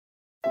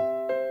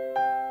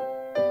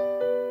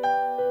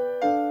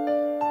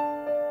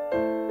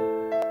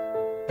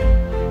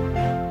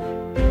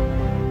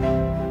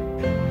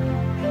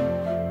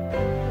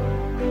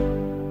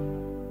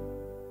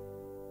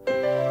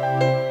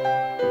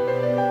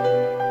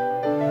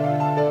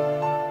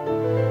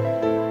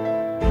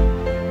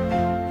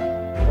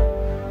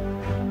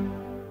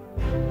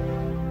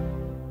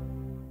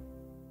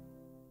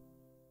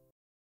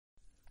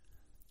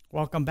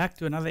Welcome back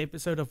to another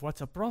episode of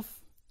What's Up, Prof.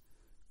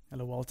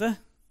 Hello, Walter.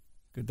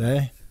 Good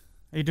day.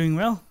 Are you doing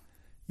well?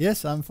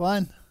 Yes, I'm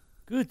fine.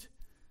 Good.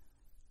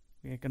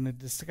 We are going to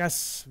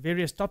discuss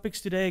various topics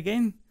today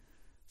again.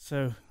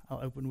 So I'll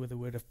open with a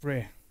word of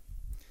prayer.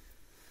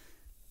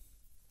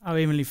 Our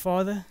Heavenly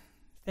Father,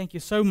 thank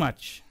you so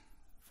much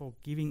for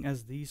giving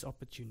us these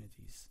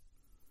opportunities.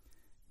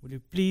 Will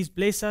you please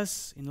bless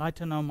us,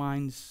 enlighten our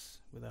minds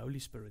with the Holy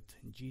Spirit.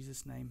 In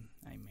Jesus' name,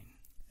 amen.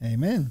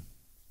 Amen.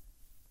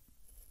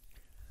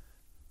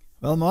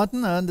 Well,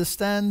 Martin, I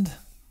understand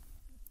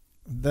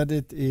that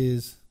it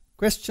is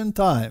question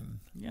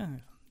time. Yeah.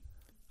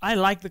 I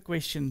like the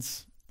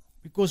questions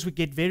because we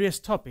get various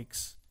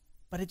topics,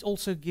 but it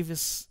also gives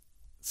us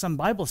some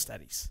Bible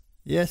studies.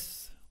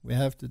 Yes, we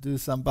have to do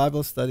some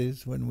Bible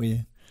studies when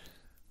we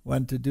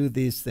want to do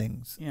these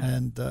things. Yeah.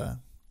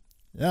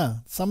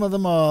 And some of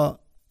them are,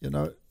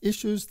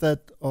 issues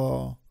that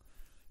are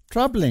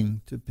troubling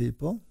to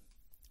people.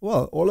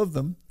 Well, all of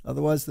them,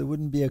 otherwise there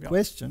wouldn't be a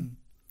question.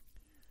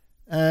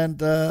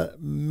 And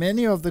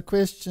many of the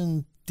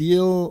questions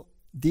deal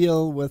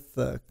with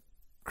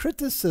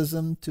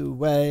criticism to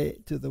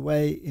the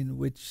way in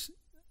which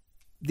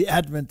the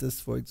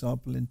Adventists, for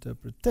example,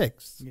 interpret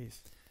texts.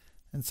 Yes.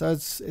 And so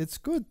it's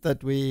good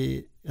that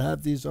we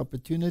have these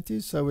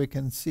opportunities so we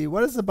can see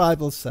what does the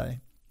Bible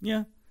say.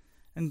 Yeah,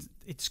 and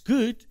it's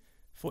good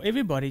for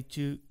everybody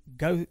to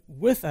go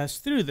with us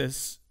through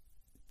this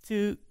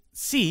to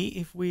see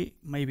if we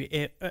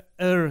maybe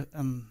err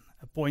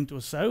a point or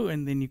so,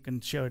 and then you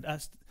can show it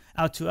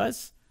out to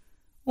us,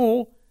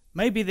 or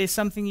maybe there's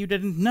something you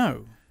didn't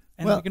know,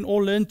 and we can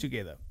all learn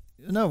together.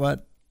 You know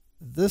what?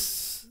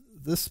 This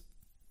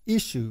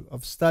issue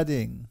of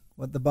studying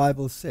what the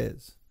Bible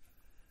says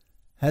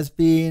has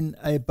been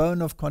a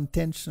bone of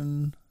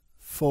contention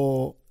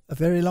for a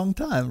very long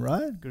time,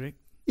 right? Correct.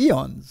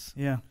 Eons.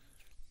 Yeah.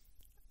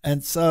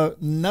 And so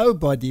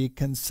nobody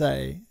can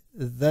say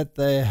that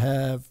they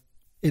have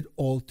it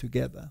all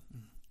together.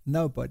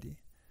 Nobody.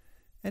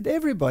 And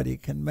everybody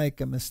can make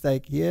a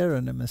mistake here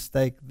and a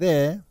mistake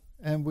there,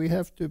 and we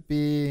have to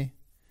be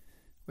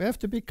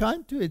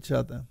kind to each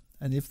other.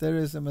 And if there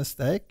is a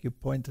mistake, you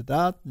point it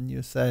out and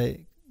you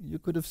say, you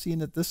could have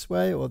seen it this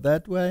way or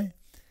that way.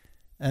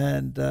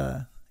 And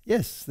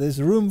yes, there's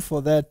room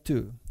for that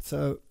too.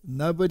 So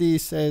nobody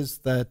says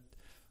that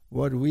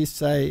what we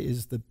say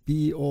is the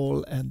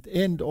be-all and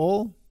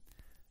end-all.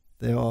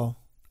 There are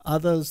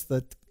others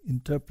that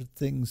interpret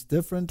things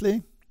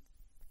differently.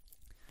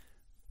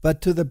 But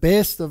to the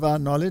best of our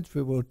knowledge,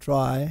 we will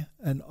try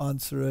and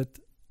answer it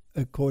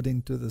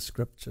according to the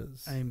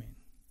Scriptures. Amen.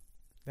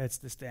 That's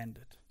the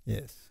standard.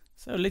 Yes.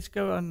 So let's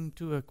go on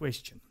to a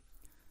question.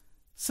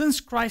 Since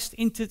Christ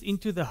entered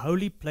into the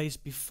holy place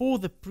before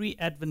the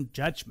pre-Advent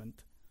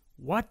judgment,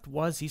 what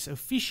was his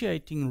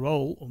officiating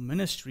role or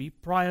ministry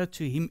prior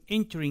to him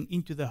entering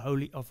into the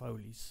Holy of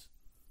Holies?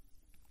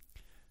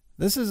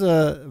 This is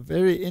a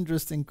very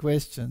interesting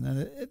question,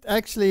 and it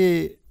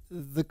actually,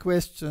 the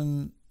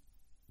question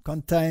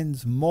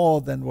contains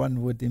more than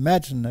one would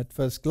imagine at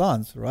first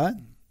glance, right?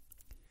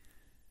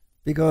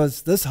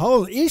 Because this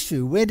whole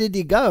issue, where did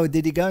he go?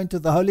 Did he go into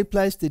the holy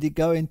place? Did he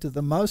go into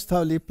the most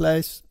holy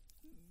place?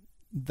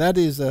 That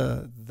is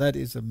a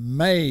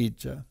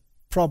major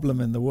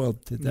problem in the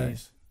world today.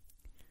 Yes.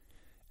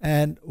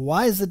 And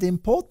why is it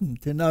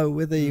important to know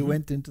whether he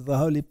went into the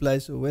holy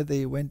place or whether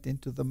he went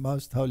into the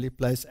most holy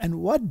place? And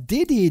what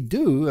did he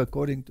do,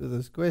 according to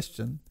this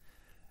question,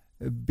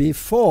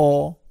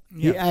 before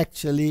he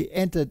actually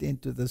entered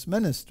into this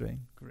ministry?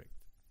 Correct.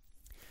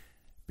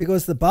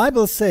 Because the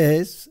Bible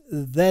says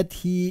that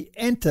he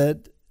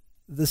entered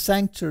the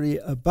sanctuary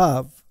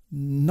above,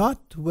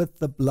 not with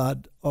the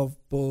blood of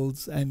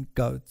bulls and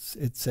goats,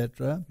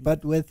 etc.,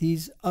 but with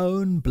his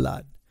own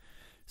blood.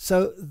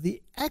 So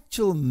the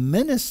actual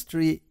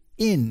ministry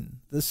in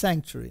the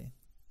sanctuary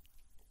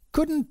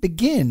couldn't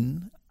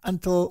begin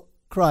until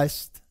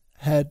Christ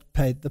had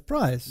paid the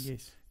price.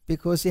 Yes.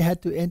 Because he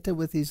had to enter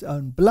with his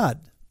own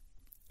blood.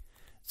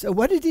 So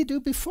what did he do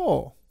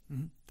before?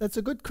 That's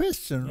a good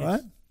question,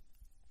 right?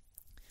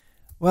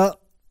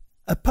 Well,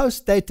 a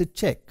post-dated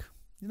check.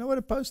 You know what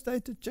a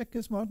post-dated check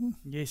is, Martin?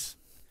 Yes.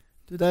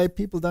 Today,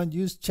 people don't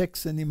use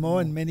checks anymore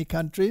in many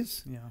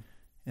countries. Yeah.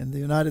 In the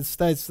United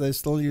States, they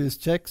still use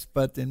checks,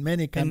 but in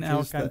many countries... In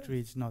our country,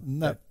 it's not.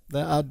 No,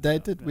 they're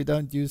outdated. We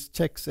don't use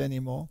checks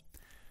anymore.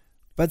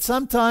 But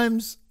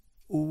sometimes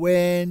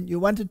when you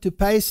wanted to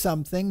pay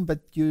something, but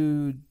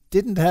you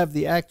didn't have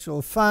the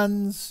actual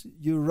funds,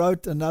 you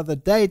wrote another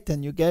date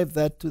and you gave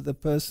that to the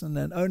person,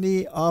 and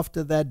only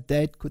after that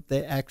date could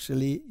they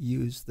actually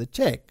use the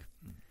check.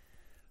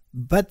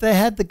 But they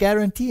had the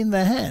guarantee in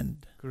their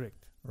hand.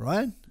 Correct.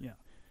 Right? Yeah.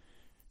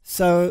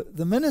 So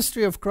the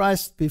ministry of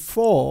Christ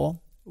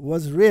before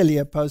was really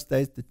a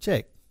post-dated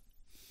check.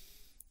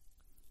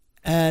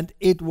 And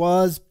it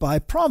was by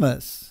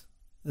promise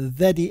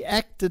that he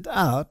acted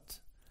out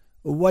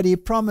what he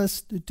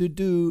promised to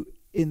do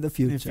in the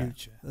future.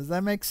 Does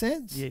that make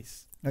sense?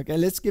 Yes. Okay,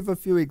 let's give a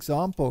few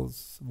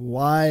examples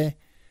why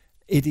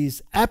it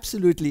is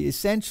absolutely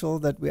essential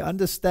that we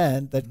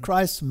understand that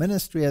Christ's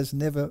ministry has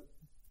never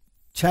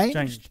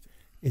changed.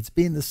 It's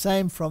been the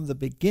same from the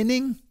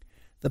beginning.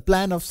 The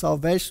plan of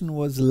salvation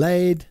was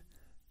laid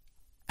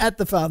at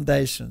the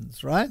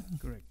foundations, right?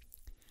 Correct.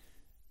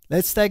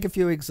 Let's take a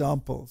few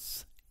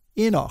examples.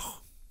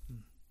 Enoch.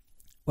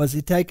 Was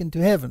he taken to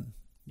heaven?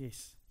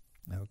 Yes.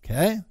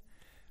 Okay.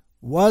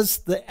 Was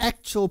the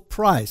actual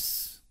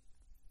price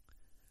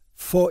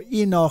for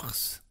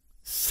Enoch's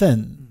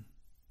sin,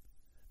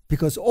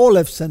 because all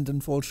have sinned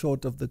and fall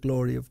short of the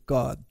glory of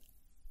God,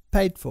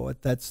 paid for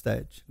at that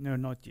stage? No,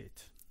 not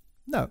yet.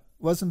 No,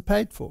 wasn't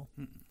paid for.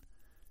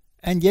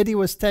 And yet he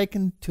was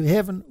taken to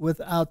heaven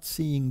without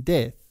seeing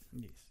death.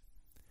 Yes.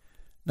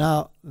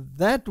 Now,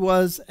 that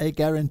was a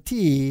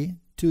guarantee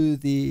to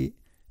the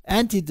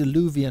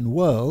antediluvian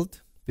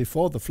world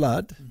before the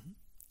flood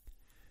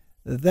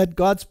that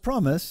God's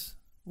promise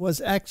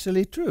was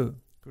actually true.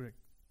 Correct.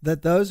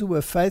 That those who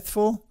were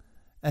faithful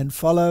and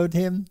followed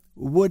him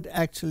would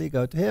actually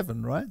go to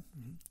heaven, right?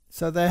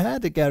 So they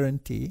had a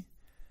guarantee.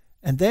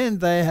 And then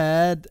they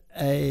had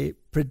a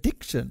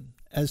prediction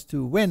as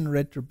to when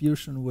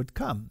retribution would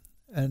come.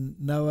 And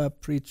Noah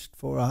preached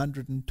for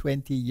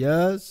 120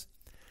 years.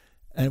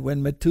 And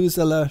when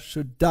Methuselah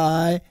should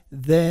die,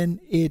 then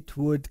it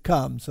would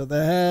come. So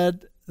they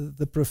had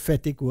the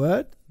prophetic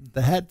word.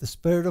 They had the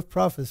spirit of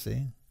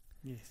prophecy.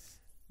 Yes.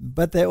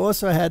 But they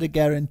also had a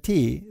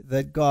guarantee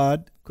that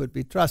God could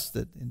be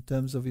trusted in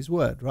terms of his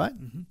word, right?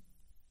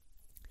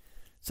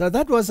 So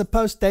that was a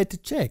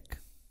post-dated check.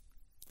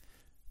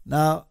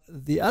 Now,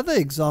 the other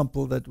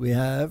example that we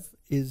have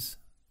is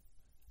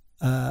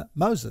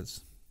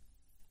Moses.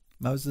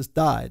 Moses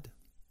died.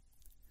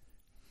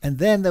 And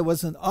then there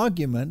was an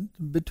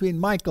argument between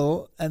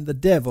Michael and the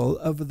devil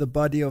over the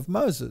body of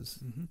Moses.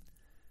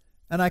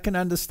 And I can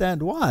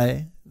understand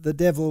why the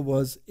devil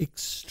was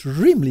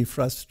extremely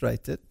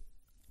frustrated,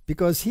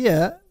 because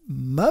here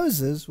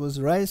Moses was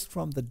raised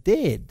from the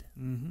dead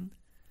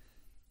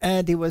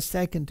and he was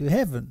taken to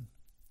heaven.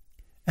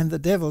 And the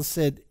devil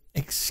said,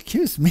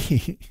 "Excuse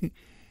me,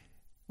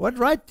 what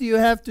right do you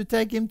have to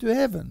take him to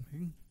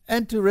heaven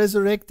and to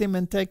resurrect him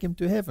and take him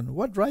to heaven?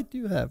 What right do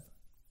you have?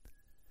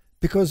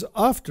 Because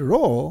after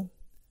all,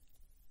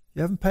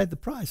 you haven't paid the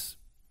price.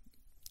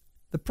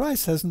 The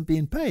price hasn't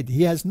been paid.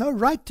 He has no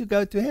right to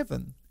go to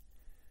heaven."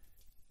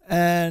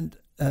 And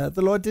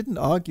the Lord didn't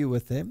argue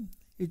with him.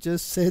 He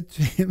just said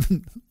to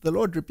him, "The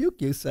Lord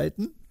rebuke you,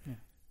 Satan."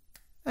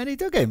 And he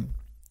took him.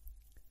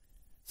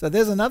 So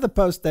there's another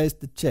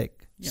post-dated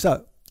check.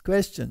 So,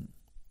 question.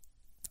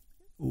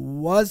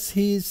 Was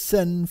his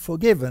sin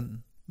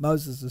forgiven?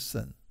 Moses'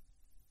 sin.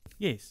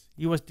 Yes.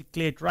 He was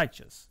declared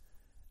righteous.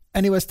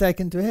 And he was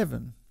taken to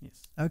heaven.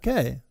 Yes.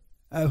 Okay.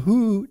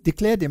 Who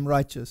declared him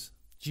righteous?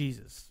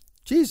 Jesus.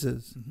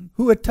 Jesus.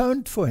 Who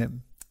atoned for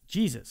him?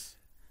 Jesus.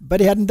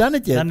 But he hadn't done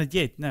it yet. Done it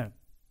yet? No.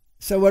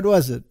 So what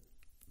was it?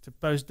 It's a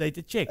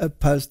post-dated check. A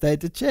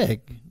post-dated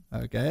check.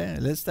 Okay.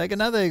 Let's take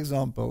another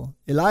example.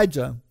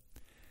 Elijah.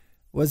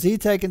 Was he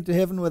taken to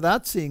heaven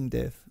without seeing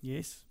death?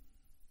 Yes.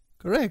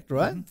 Correct,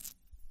 right?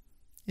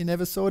 He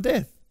never saw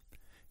death.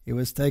 He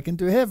was taken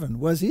to heaven.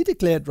 Was he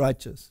declared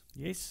righteous?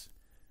 Yes.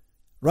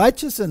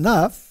 Righteous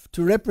enough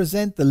to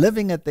represent the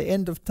living at the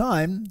end of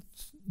time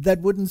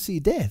that wouldn't see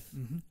death.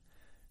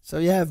 So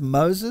you have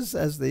Moses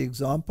as the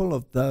example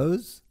of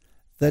those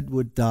that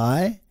would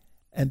die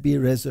and be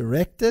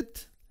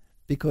resurrected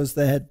because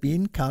they had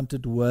been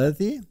counted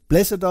worthy.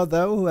 Blessed are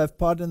those who have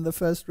part in the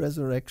first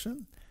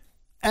resurrection.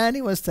 And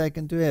he was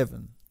taken to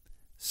heaven.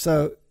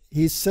 So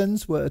his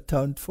sins were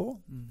atoned for.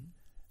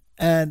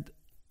 And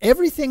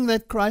everything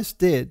that Christ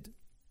did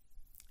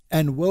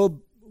and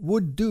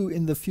would do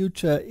in the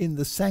future in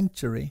the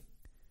sanctuary,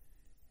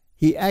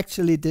 he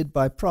actually did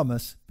by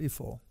promise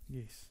before.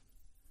 Yes.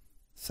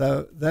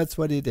 So that's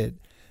what he did.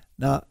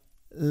 Now,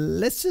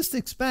 let's just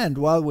expand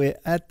while we're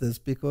at this,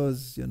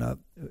 because,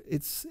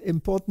 it's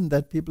important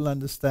that people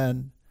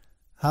understand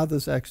how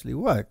this actually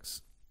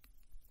works.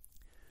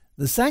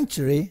 The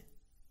sanctuary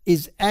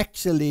is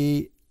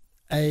actually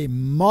a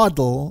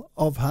model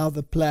of how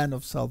the plan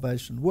of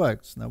salvation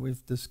works. Now,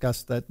 we've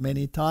discussed that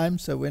many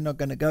times, so we're not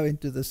going to go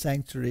into the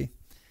sanctuary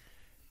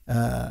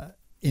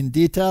in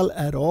detail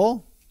at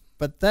all,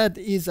 but that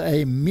is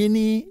a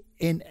mini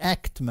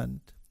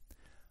enactment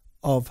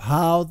of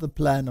how the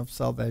plan of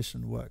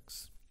salvation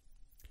works.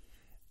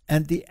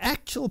 And the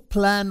actual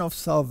plan of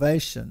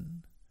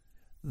salvation,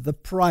 the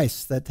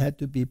price that had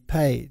to be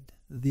paid,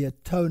 the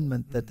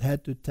atonement that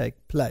had to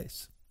take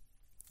place,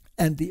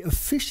 and the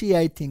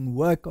officiating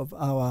work of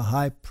our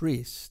high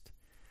priest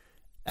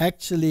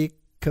actually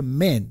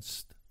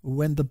commenced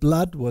when the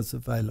blood was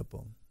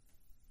available,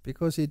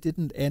 because he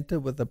didn't enter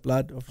with the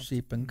blood of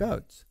sheep and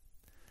goats.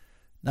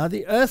 Now,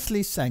 the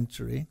earthly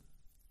sanctuary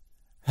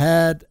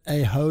had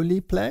a holy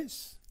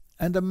place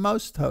and a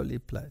most holy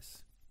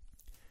place.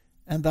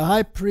 And the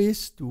high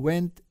priest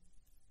went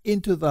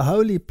into the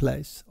holy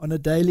place on a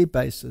daily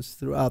basis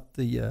throughout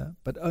the year,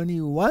 but only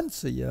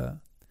once a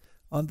year,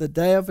 on the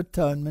Day of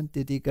Atonement,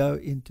 did he go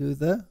into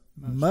the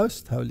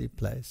most holy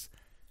place.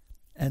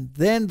 And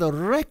then the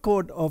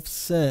record of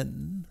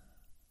sin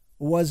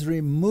was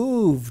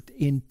removed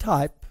in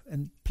type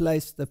and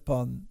placed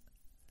upon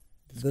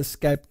the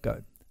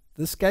scapegoat.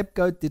 The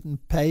scapegoat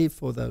didn't pay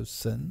for those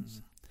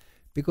sins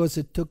because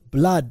it took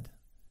blood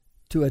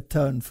to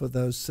atone for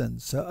those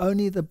sins. So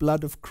only the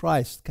blood of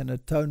Christ can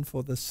atone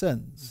for the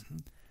sins.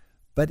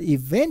 But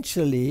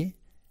eventually,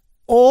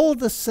 all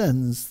the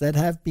sins that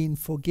have been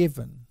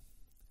forgiven,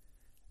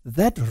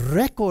 that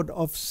record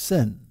of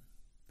sin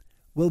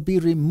will be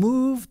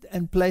removed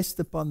and placed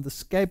upon the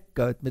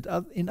scapegoat.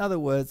 In other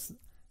words,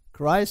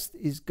 Christ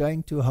is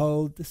going to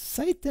hold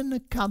Satan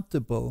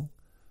accountable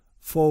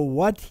for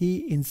what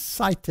he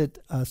incited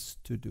us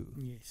to do.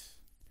 Yes.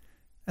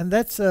 And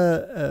that's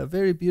a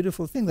very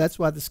beautiful thing. That's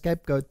why the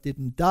scapegoat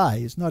didn't die.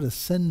 He's not a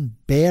sin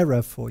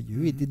bearer for you.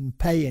 He didn't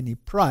pay any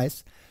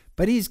price,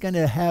 but he's going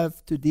to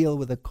have to deal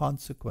with the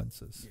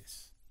consequences.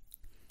 Yes.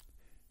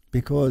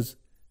 Because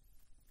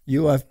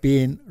you have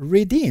been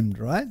redeemed,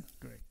 right?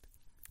 Great.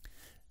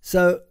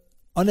 So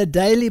on a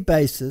daily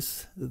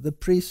basis, the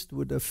priest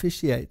would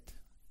officiate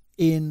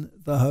in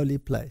the holy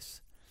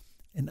place.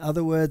 In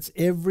other words,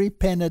 every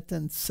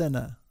penitent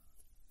sinner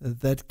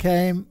that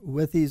came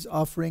with his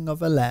offering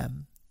of a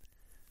lamb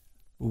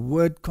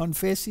would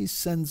confess his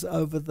sins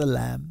over the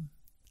lamb,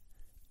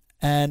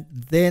 and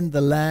then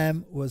the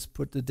lamb was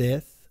put to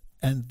death,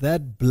 and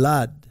that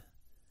blood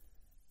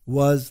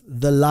was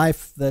the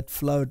life that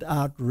flowed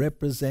out,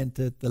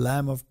 represented the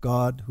Lamb of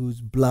God,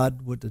 whose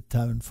blood would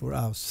atone for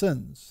our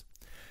sins.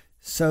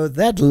 So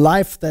that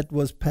life that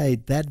was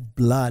paid, that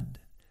blood,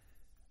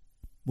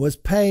 was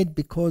paid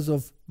because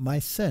of my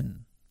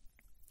sin.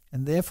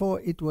 And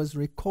therefore it was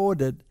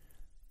recorded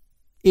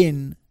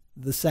in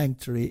the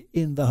sanctuary,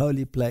 in the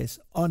holy place,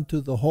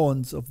 onto the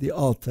horns of the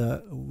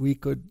altar. We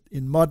could,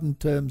 in modern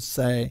terms,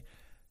 say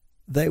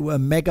they were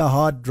mega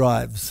hard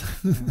drives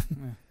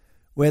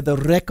where the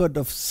record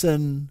of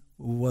sin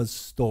was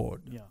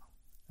stored. Yeah.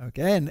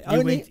 Okay, and You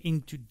only went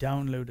in to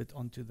download it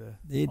onto the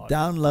they hard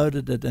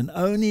downloaded it, and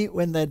only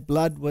when that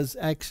blood was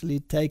actually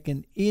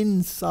taken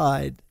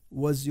inside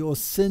was your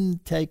sin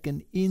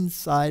taken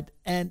inside,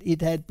 and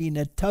it had been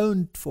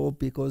atoned for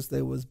because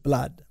there was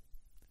blood.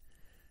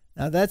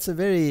 Now that's a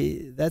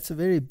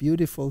very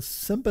beautiful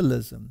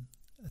symbolism,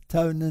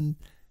 atonement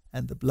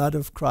and the blood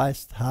of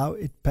Christ, how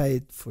it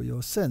paid for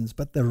your sins.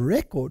 But the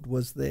record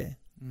was there.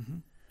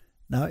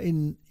 Now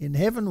in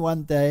heaven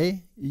one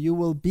day you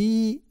will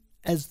be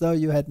as though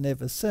you had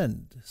never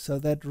sinned. So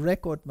that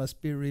record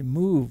must be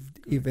removed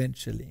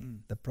eventually.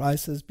 The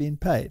price has been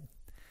paid.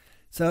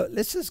 So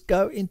let's just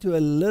go into a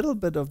little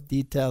bit of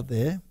detail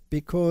there,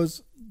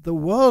 because the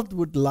world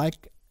would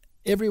like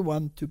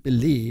everyone to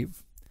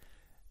believe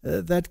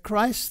that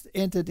Christ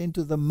entered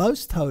into the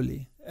most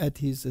holy at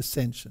his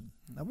ascension.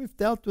 Now we've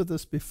dealt with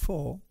this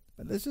before,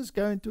 but let's just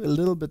go into a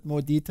little bit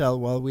more detail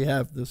while we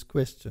have this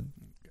question.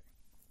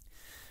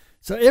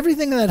 So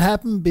everything that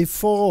happened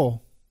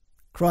before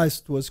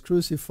Christ was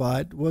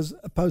crucified was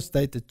a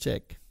post-dated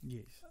check.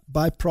 Yes.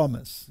 By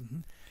promise.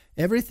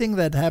 Everything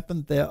that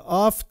happened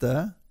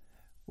thereafter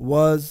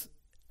was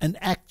an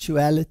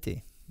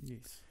actuality.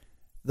 Yes.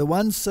 The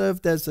one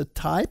served as a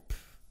type,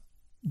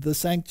 the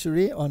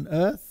sanctuary on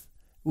earth,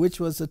 which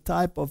was a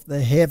type of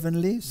the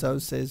heavenly, so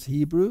says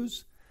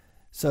Hebrews.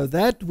 So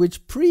that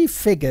which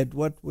prefigured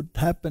what would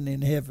happen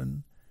in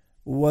heaven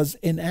was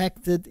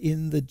enacted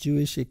in the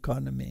Jewish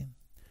economy.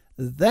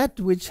 That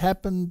which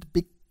happened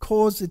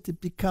because it had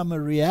become a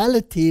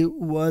reality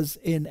was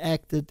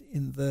enacted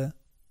in the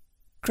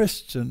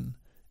Christian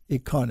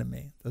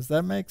economy. Does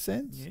that make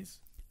sense? Yes.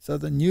 So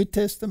the New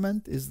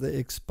Testament is the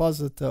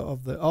expositor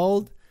of the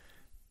Old,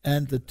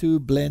 and the two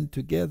blend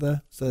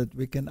together so that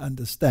we can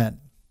understand.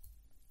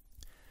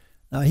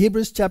 Now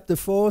Hebrews chapter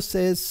 4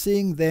 says,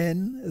 "Seeing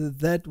then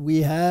that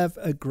we have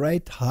a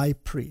great high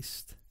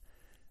priest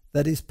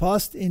that is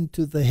passed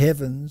into the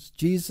heavens,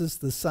 Jesus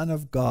the Son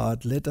of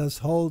God, let us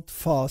hold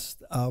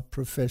fast our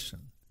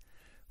profession.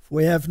 For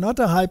we have not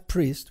a high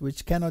priest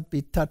which cannot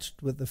be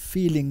touched with the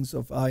feelings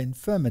of our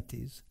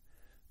infirmities,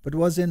 but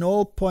was in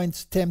all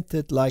points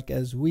tempted like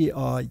as we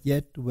are,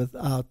 yet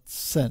without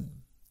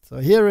sin." So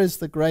here is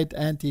the great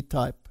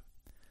antitype,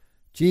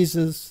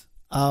 Jesus,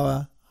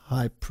 our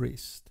high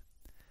priest.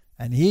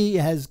 And he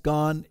has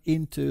gone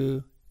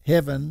into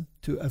heaven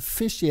to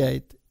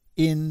officiate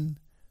in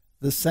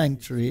the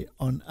sanctuary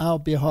on our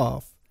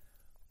behalf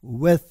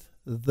with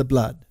the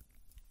blood.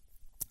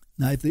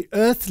 Now, if the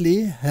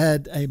earthly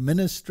had a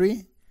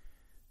ministry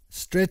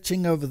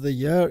stretching over the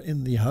year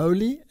in the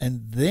holy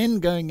and then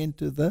going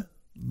into the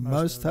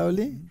most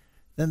holy,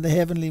 then the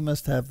heavenly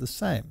must have the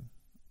same.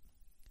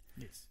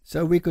 Yes.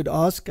 So we could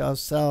ask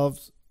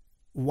ourselves,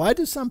 why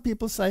do some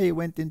people say he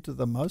went into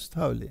the most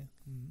holy?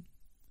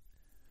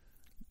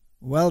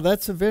 Well,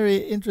 that's a very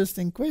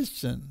interesting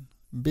question,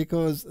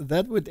 because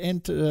that would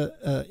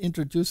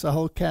introduce a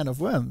whole can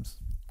of worms.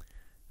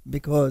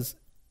 Because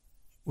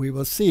we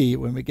will see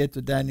when we get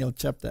to Daniel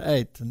chapter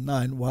 8 and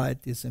 9 why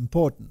it is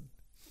important.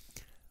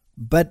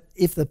 But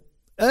if the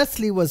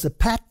earthly was a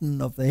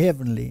pattern of the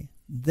heavenly,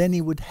 then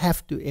he would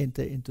have to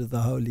enter into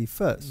the holy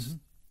first.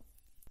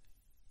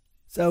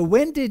 So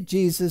when did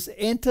Jesus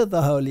enter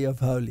the Holy of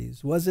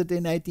Holies? Was it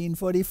in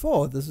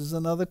 1844? This is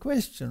another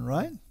question,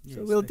 right? Yes,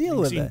 so we'll that deal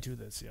links with that. into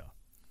this, yeah.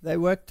 They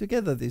work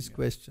together, these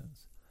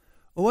questions.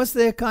 Or was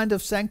there a kind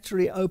of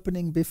sanctuary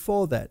opening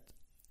before that?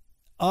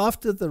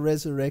 After the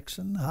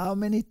resurrection, how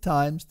many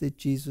times did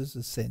Jesus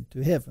ascend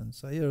to heaven?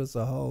 So here is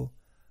a whole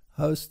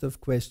host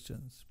of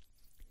questions.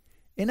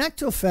 In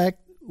actual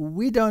fact,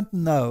 we don't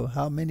know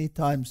how many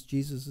times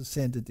Jesus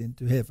ascended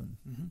into heaven.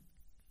 Mm-hmm.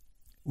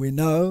 We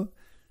know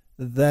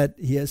that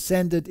he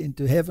ascended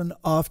into heaven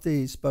after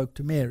he spoke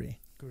to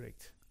Mary.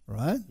 Correct.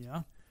 Right?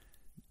 Yeah.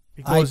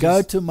 I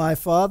go to my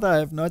Father. I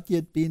have not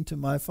yet been to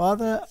my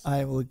Father.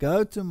 I will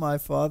go to my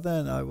Father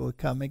and I will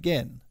come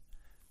again.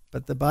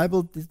 But the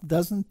Bible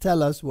doesn't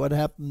tell us what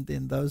happened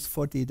in those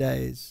 40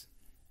 days.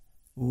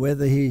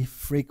 Whether he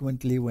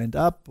frequently went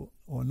up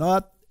or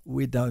not,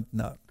 we don't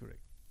know.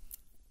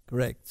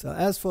 Correct. So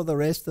as for the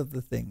rest of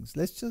the things,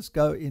 let's just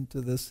go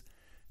into this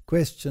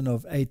question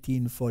of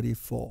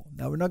 1844.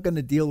 Now, we're not going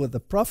to deal with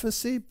the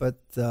prophecy, but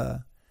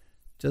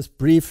just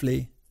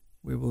briefly,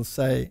 we will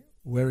say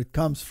where it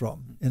comes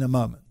from in a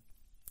moment.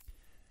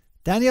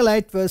 Daniel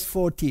 8, verse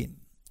 14.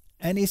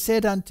 And he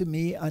said unto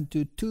me,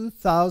 unto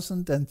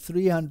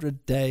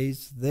 2,300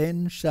 days,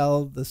 then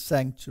shall the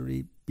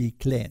sanctuary be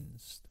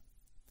cleansed.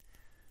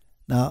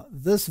 Now,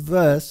 this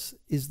verse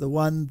is the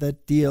one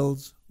that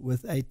deals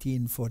with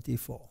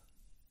 1844.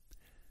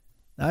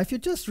 Now, if you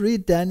just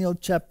read Daniel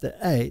chapter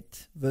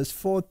 8, verse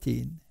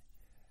 14,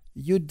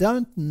 you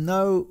don't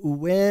know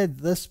where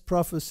this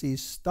prophecy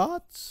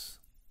starts,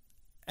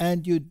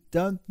 and you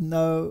don't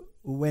know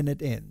when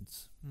it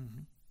ends.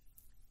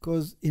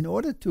 Because in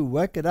order to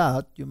work it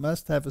out, you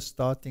must have a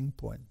starting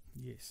point.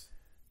 Yes.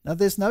 Now,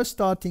 there's no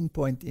starting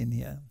point in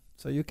here,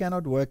 so you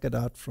cannot work it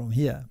out from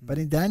here. But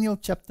in Daniel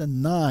chapter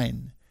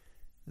 9,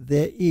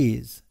 there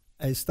is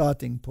a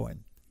starting point.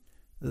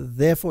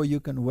 Therefore,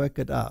 you can work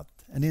it out.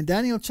 And in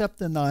Daniel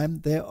chapter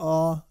 9, there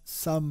are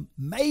some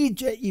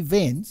major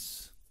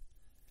events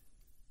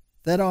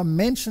that are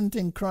mentioned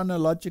in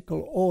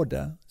chronological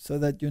order so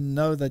that you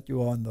know that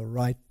you are on the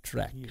right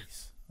track.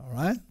 Yes. All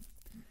right?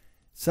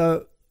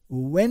 So,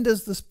 when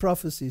does this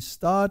prophecy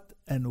start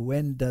and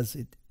when does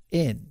it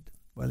end?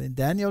 Well, in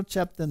Daniel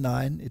chapter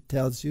 9, it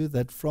tells you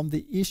that from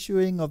the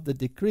issuing of the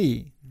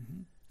decree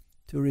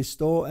to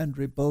restore and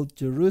rebuild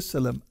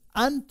Jerusalem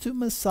unto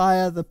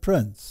Messiah the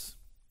Prince.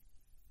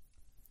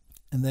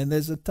 And then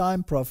there's a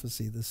time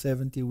prophecy, the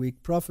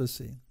 70-week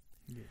prophecy.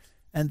 Yes.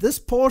 And this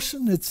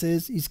portion, it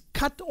says, is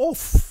cut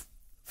off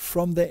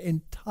from the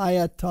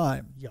entire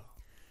time. Yeah.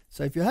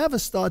 So if you have a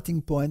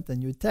starting point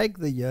and you take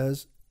the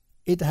years,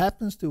 it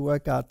happens to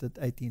work out at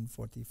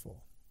 1844.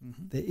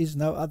 There is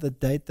no other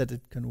date that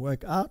it can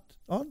work out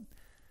on.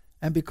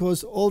 And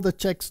because all the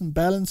checks and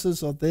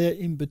balances are there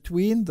in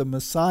between, the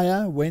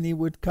Messiah, when he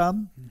would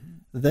come,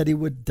 that he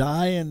would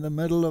die in the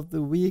middle of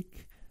the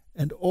week,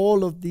 and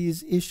all of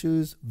these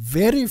issues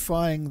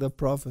verifying the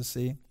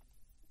prophecy,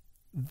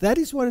 that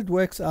is what it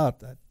works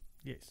out at.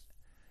 Yes.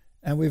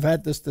 And we've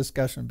had this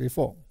discussion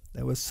before.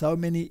 There were so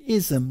many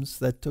isms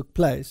that took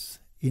place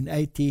in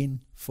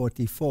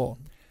 1844.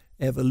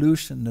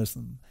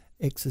 Evolutionism,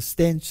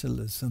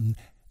 existentialism,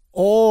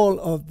 all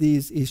of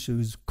these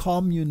issues,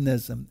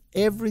 communism,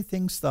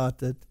 everything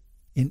started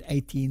in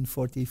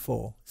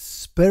 1844.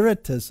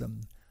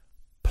 Spiritism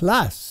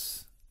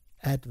plus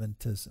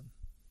Adventism.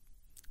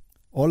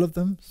 All of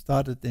them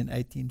started in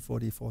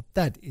 1844.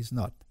 That is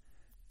not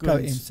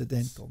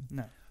coincidental.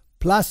 No.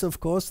 Plus,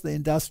 of course, the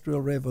Industrial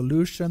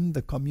Revolution,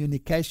 the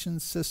communication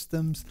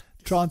systems,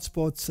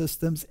 transport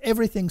systems,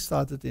 everything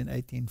started in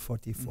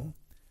 1844.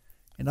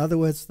 In other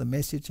words, the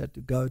message had to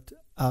go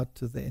out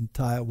to the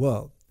entire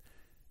world.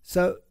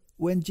 So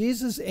when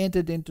Jesus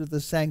entered into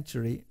the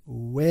sanctuary,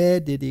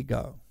 where did he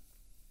go?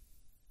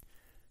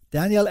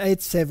 Daniel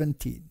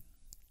 8:17.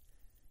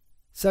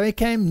 So he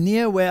came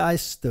near where I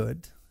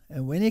stood,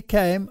 and when he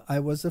came,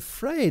 I was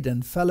afraid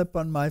and fell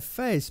upon my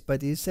face.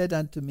 But he said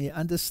unto me,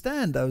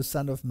 Understand, O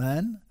Son of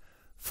Man,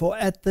 for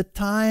at the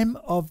time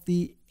of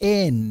the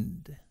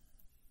end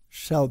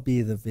shall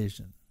be the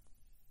vision.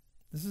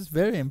 This is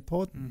very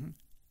important.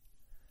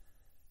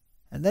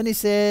 And then he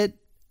said,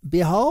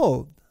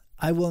 Behold,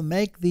 I will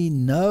make thee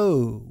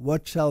know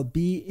what shall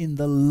be in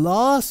the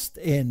last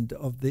end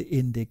of the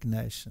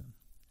indignation.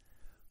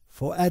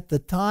 For at the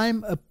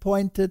time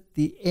appointed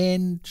the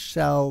end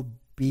shall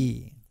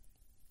be.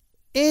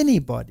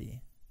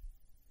 Anybody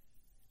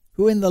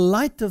who in the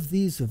light of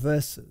these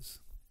verses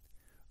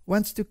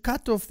wants to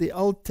cut off the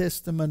Old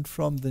Testament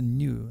from the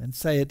New and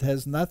say it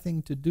has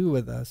nothing to do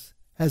with us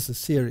has a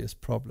serious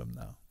problem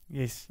now.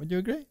 Yes. Would you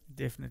agree?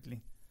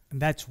 Definitely.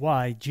 And that's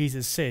why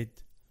Jesus said,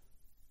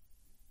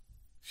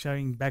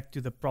 showing back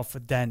to the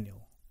prophet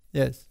Daniel,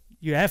 Yes.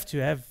 you have to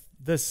have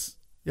this.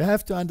 You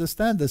have to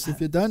understand this. If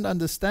you don't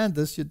understand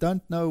this, you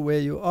don't know where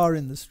you are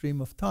in the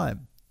stream of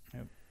time.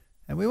 Yep.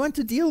 And we want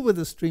to deal with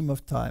the stream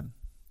of time.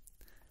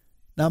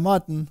 Now,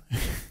 Martin,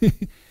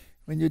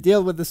 when you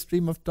deal with the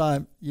stream of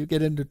time, you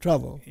get into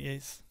trouble.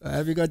 Yes.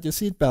 Have you got your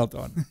seatbelt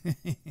on?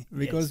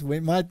 Because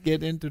we might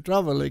get into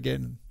trouble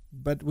again.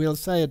 but we'll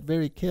say it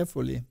very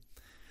carefully.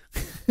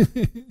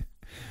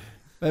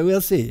 But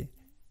we'll see.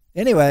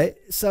 Anyway,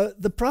 so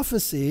the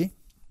prophecy,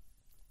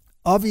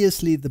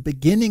 obviously the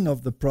beginning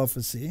of the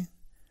prophecy,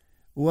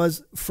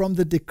 was from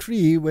the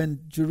decree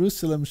when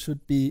Jerusalem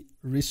should be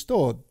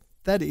restored.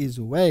 That is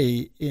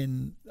way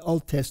in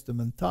Old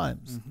Testament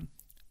times. Mm-hmm.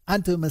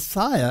 Unto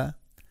Messiah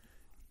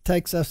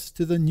takes us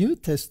to the New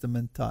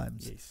Testament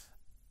times. Yes.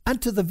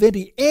 Unto the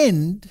very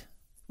end,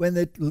 when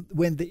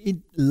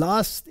the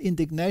last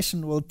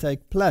indignation will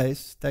take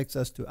place, takes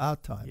us to our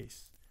time.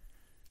 Yes.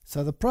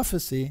 So the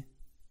prophecy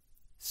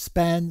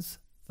spans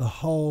the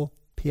whole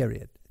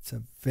period. It's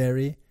a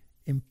very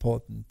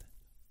important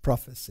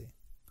prophecy.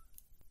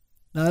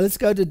 Now let's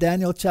go to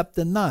Daniel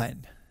chapter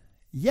 9.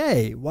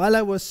 Yea, while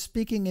I was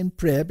speaking in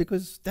prayer,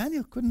 because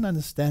Daniel couldn't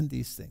understand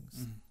these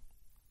things,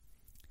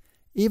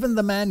 even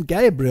the man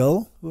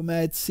Gabriel, whom I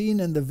had seen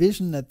in the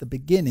vision at the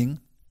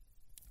beginning,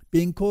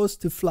 being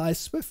caused to fly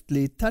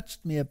swiftly,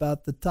 touched me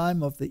about the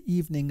time of the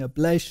evening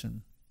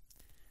oblation.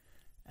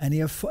 And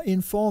he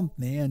informed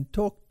me and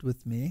talked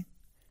with me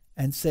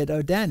and said,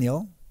 O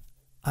Daniel,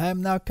 I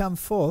am now come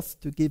forth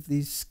to give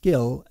thee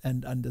skill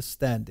and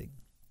understanding.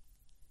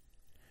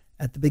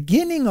 At the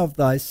beginning of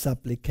thy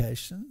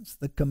supplications,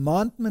 the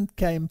commandment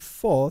came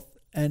forth,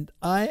 and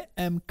I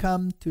am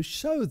come to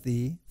show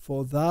thee,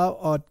 for thou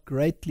art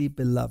greatly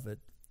beloved.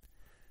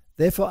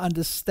 Therefore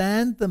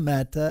understand the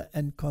matter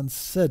and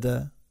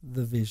consider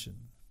the vision.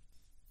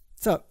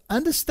 So,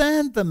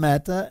 understand the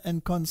matter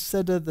and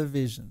consider the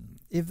vision.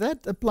 If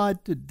that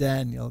applied to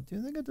Daniel, do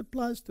you think it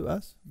applies to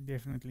us?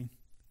 Definitely.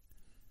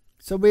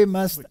 So we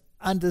must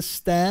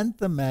understand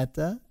the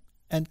matter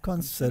and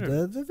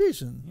consider the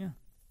vision. Yeah.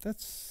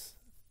 That's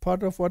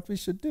part of what we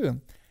should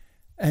do.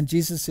 And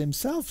Jesus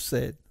himself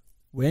said,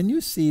 when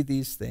you see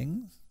these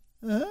things,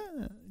 go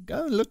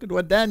and look at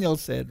what Daniel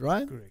said,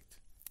 right? Correct.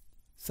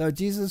 So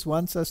Jesus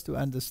wants us to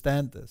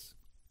understand this.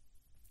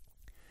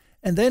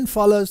 And then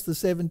follows the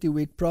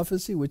 70-week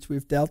prophecy, which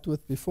we've dealt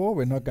with before.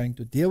 We're not going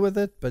to deal with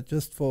it, but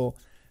just for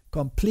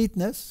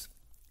completeness,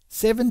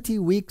 70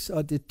 weeks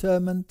are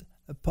determined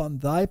upon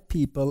thy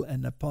people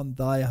and upon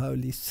thy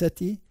holy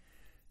city,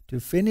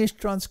 to finish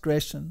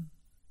transgression,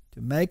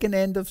 to make an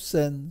end of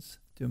sins,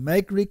 to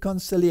make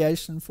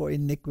reconciliation for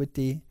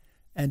iniquity,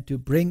 and to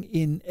bring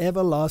in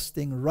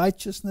everlasting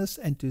righteousness,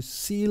 and to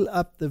seal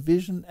up the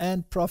vision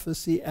and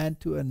prophecy, and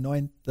to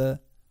anoint the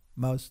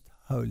most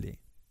holy.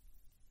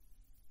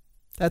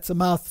 That's a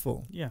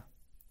mouthful. Yeah.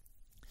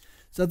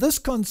 So this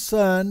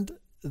concerned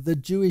the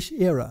Jewish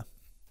era,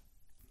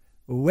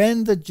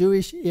 when the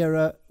Jewish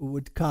era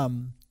would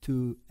come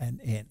to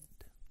an end.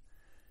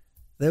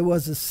 There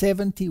was a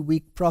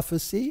 70-week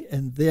prophecy,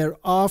 and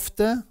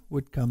thereafter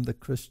would come the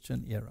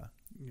Christian era.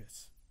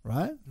 Yes.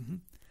 Right? Mm-hmm.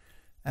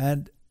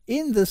 And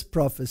in this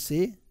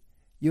prophecy,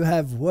 you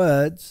have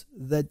words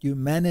that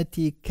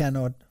humanity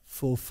cannot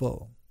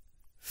fulfill.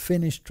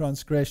 Finish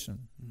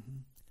transgression. Mm-hmm.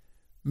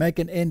 Make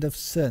an end of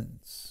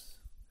sins.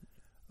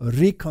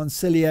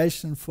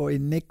 Reconciliation for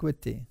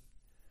iniquity.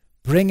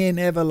 Bring in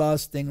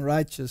everlasting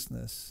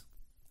righteousness.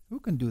 Who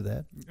can do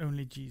that?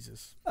 Only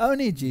Jesus.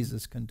 Only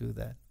Jesus can do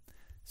that.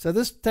 So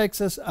this takes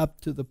us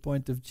up to the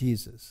point of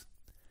Jesus.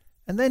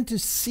 And then to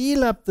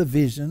seal up the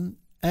vision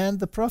and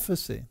the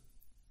prophecy,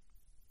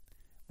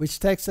 which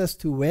takes us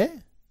to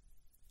where?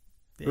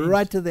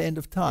 Right to the end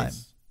of time.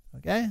 Yes.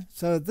 Okay?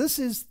 So this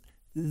is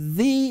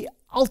the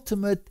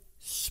ultimate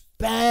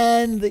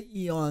span the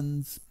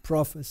eons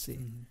prophecy.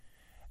 Mm-hmm.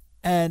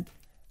 And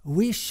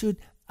we should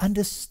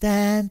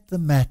understand the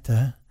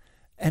matter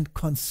and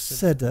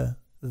consider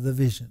the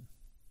vision.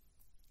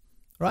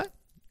 Right?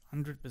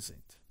 100%.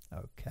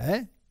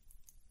 Okay.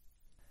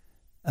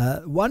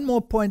 One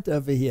more point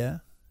over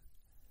here.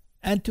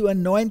 And to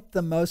anoint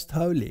the most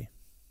holy.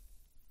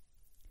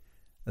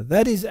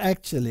 That is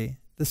actually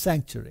the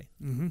sanctuary.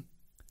 Mm-hmm.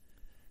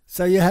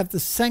 So you have the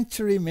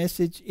sanctuary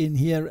message in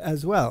here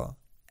as well.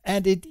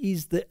 And it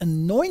is the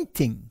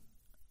anointing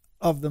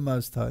of the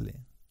most holy.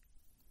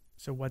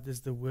 So what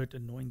does the word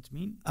anoint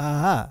mean?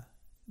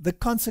 The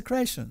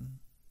consecration.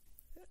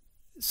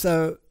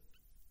 So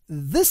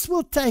this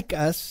will take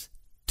us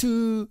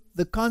to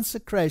the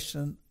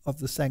consecration of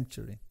the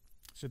sanctuary.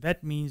 So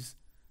that means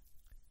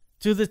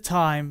to the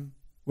time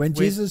when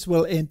Jesus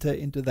will enter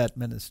into that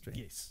ministry.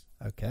 Yes.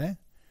 Okay.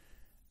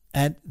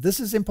 And this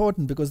is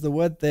important because the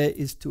word there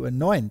is to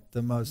anoint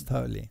the most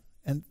holy.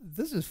 And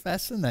this is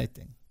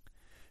fascinating.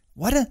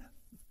 What an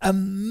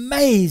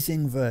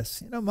amazing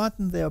verse. You know,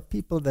 Martin, there are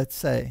people that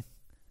say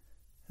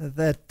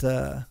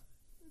that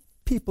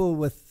people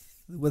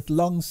with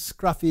long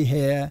scruffy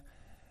hair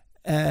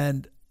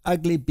and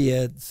ugly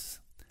beards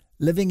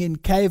living in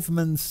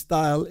caveman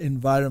style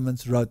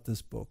environments wrote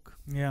this book.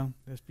 Yeah,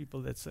 there's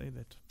people that say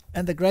that.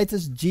 And the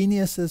greatest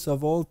geniuses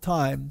of all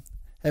time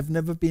have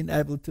never been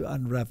able to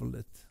unravel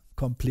it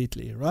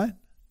completely, right?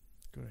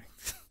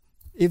 Correct.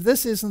 If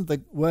this isn't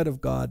the word of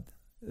God,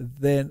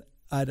 then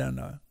I don't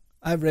know.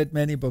 I've read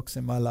many books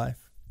in my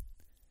life.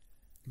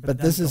 But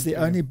this is the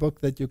only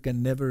book that you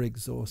can never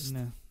exhaust.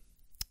 No.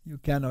 You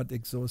cannot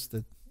exhaust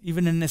it.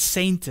 even in a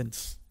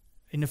sentence,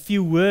 in a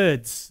few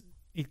words,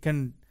 it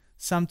can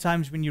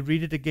sometimes when you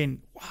read it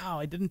again, wow,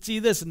 I didn't see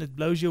this, and it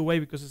blows you away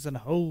because it's a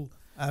whole.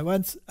 I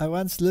once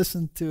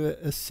listened to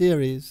a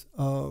series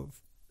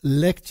of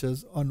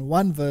lectures on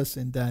one verse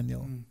in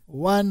Daniel,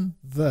 one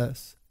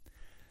verse,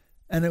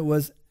 and it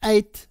was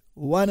 8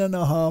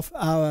 1.5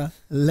 hour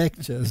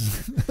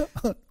lectures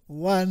on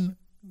one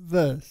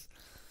verse.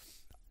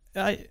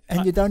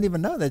 And you don't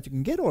even know that you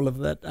can get all of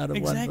that out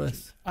of one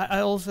verse.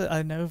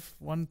 I know of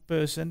one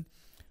person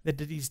that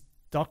did his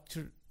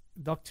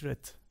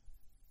doctorate,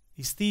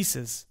 his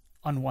thesis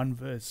on one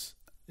verse.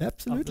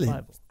 Absolutely.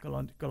 Of the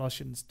Bible,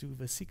 Colossians 2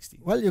 verse 16.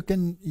 Well, you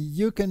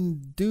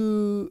can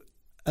do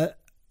a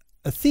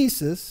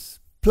thesis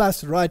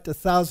plus write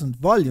 1,000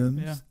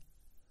 volumes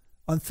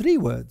on 3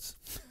 words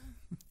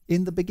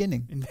in the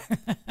beginning.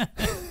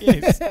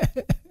 Yes.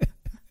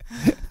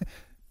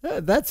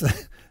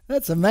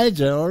 That's a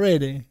major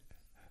already.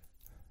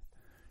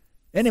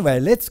 Anyway,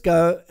 let's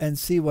go and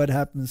see what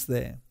happens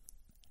there.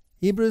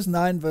 Hebrews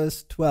 9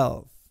 verse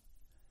 12.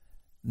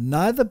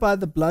 Neither by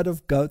the blood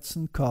of goats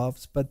and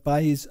calves, but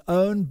by his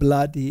own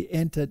blood he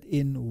entered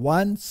in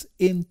once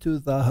into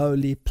the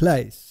holy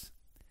place,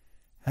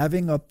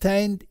 having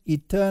obtained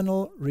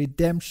eternal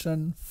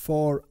redemption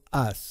for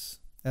us.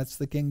 That's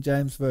the King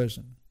James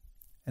Version.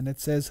 And it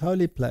says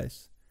holy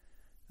place.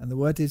 And the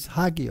word is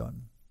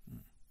hagion,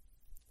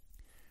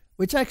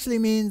 which actually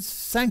means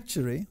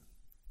sanctuary,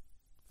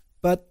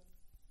 but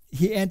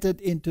he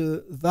entered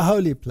into the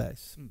holy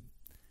place.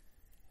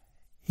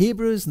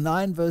 Hebrews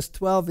 9 verse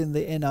 12 in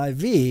the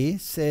NIV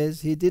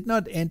says he did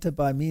not enter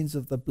by means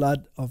of the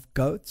blood of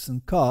goats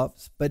and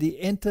calves, but he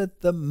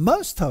entered the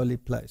most holy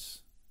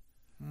place,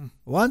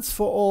 once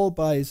for all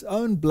by his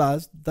own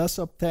blood, thus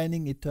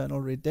obtaining eternal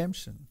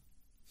redemption.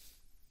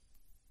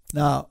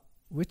 Now,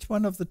 which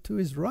one of the two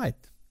is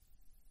right?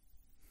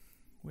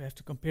 We have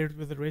to compare it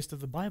with the rest of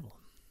the Bible.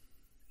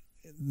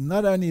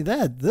 Not only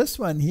that, this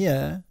one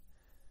here,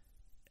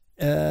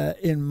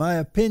 in my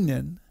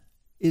opinion,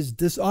 is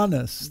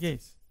dishonest.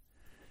 Yes.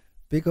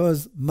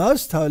 Because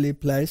most holy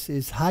place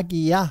is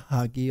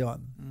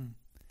hagion.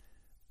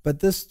 But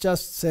this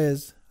just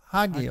says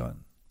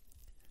hagion.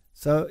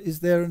 So is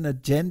there an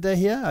agenda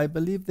here? I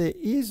believe there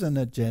is an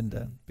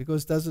agenda.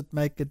 Because does it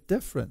make a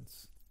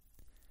difference?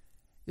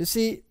 You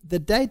see, the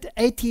date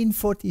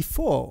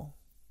 1844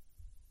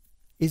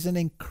 is an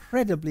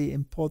incredibly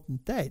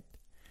important date,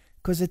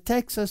 because it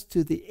takes us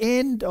to the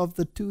end of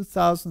the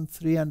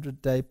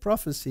 2,300-day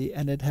prophecy,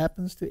 and it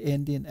happens to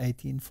end in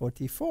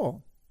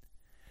 1844.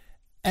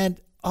 And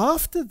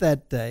after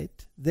that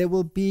date, there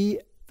will be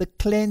the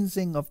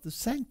cleansing of the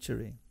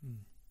sanctuary.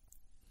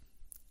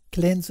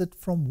 Cleanse it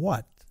from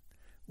what?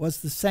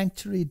 Was the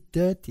sanctuary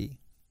dirty?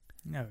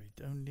 No,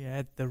 it only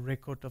had the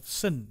record of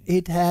sin.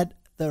 It had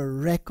the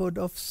record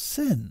of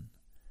sin.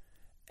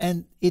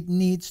 And it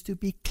needs to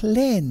be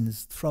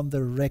cleansed from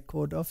the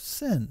record of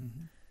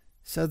sin.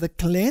 So the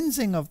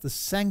cleansing of the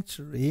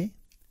sanctuary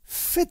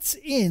fits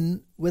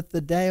in with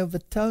the Day of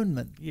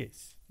Atonement.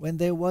 Yes. When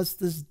there was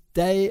this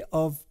day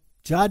of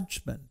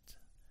judgment,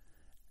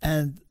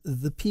 and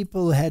the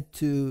people had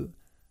to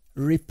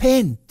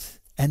repent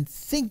and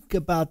think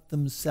about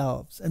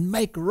themselves and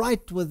make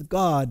right with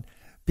God,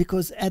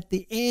 because at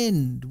the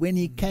end, when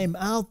he came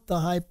out, the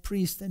high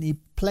priest, and he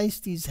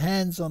placed his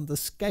hands on the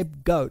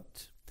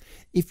scapegoat,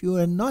 if you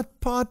were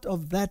not part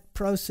of that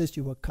process,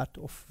 you were cut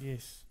off.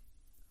 Yes.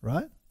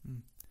 Right?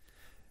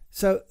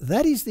 So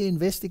that is the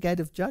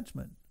investigative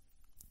judgment.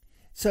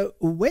 So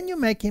when you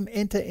make him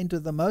enter into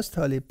the most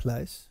holy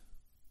place,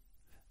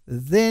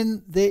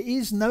 then there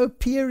is no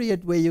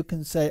period where you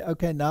can say,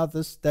 okay, now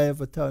this Day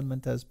of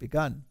Atonement has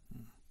begun.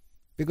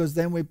 Because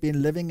then we've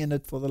been living in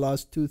it for the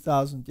last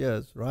 2,000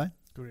 years, right?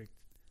 Correct.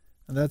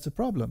 And that's a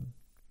problem.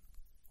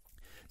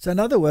 So in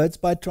other words,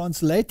 by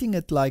translating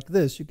it like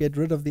this, you get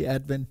rid of the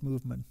Advent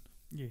movement.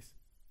 Yes.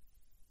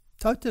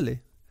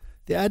 Totally.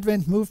 The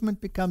Advent movement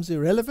becomes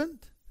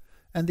irrelevant,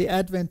 and the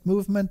Advent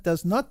movement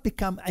does not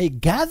become a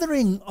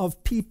gathering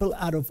of people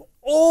out of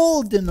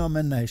all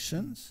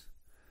denominations,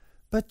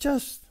 but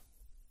just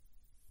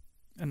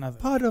another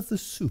part of the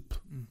soup.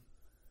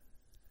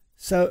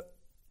 So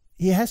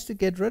he has to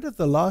get rid of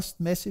the last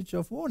message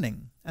of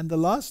warning. And the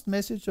last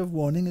message of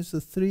warning is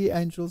the 3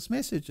 angels'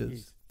 messages.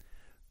 Yes.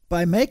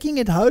 By making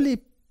it holy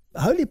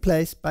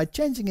place, by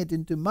changing it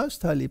into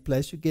most holy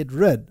place, you get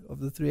rid of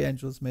the 3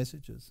 angels'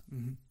 messages.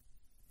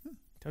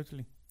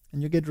 Totally.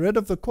 And you get rid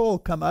of the call,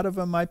 come out of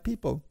her, my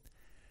people.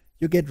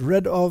 You get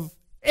rid of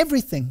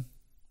everything.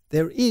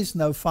 There is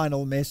no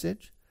final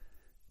message.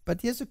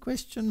 But here's a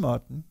question,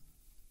 Martin.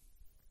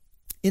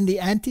 In the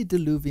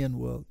antediluvian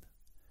world,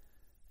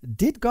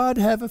 did God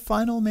have a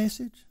final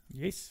message?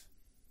 Yes.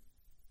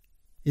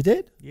 He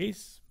did?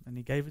 Yes. And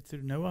he gave it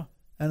through Noah.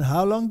 And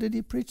how long did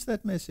he preach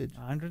that message?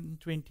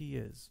 120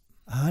 years.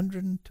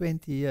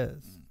 120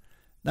 years.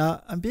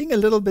 Now, I'm being a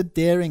little bit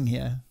daring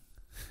here.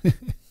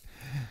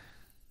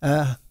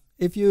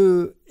 If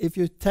you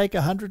take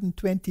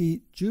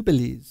 120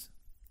 jubilees,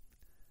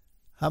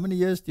 how many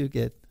years do you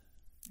get?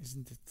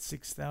 Isn't it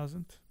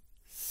 6,000?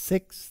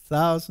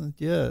 6,000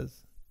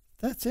 years.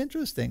 That's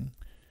interesting.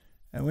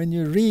 And when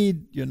you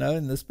read,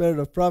 in the spirit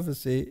of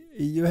prophecy,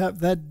 you have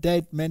that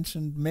date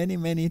mentioned many,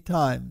 many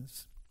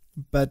times.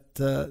 But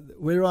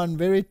we're on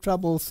very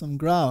troublesome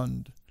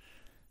ground.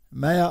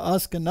 May I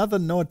ask another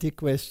naughty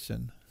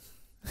question?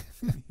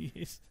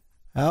 Yes.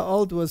 How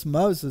old was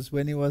Moses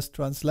when he was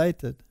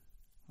translated?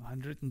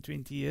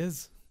 120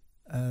 years.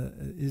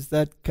 Is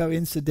that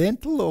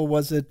coincidental, or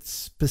was it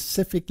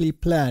specifically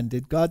planned?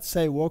 Did God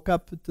say, walk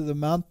up to the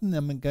mountain,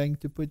 I'm going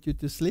to put you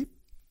to sleep?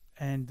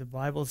 And the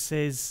Bible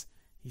says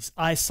his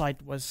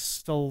eyesight was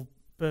still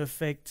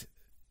perfect.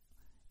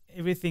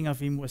 Everything of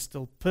him was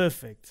still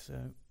perfect.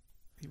 So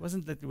it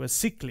wasn't that he was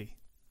sickly.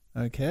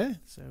 Okay.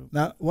 So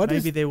now,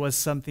 maybe there was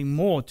something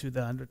more to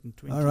the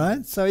 120. All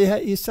right. So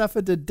he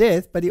suffered a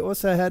death, but he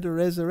also had a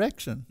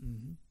resurrection.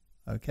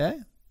 Mm-hmm. Okay.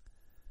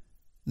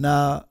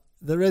 Now,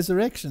 the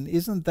resurrection,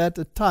 isn't that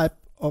a type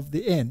of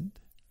the end?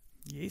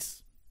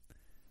 Yes.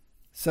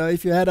 So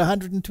if you had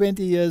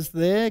 120 years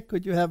there,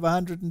 could you have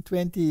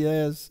 120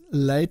 years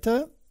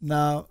later?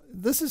 Now,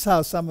 this is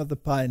how some of the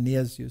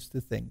pioneers used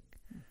to think.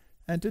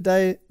 And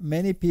today,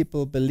 many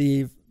people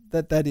believe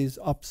that that is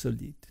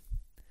obsolete.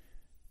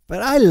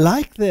 But I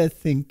like their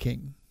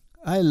thinking.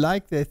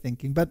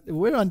 But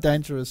we're on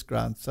dangerous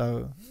ground,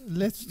 so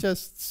let's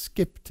just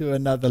skip to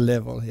another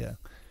level here.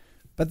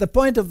 But the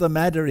point of the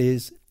matter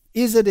is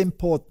it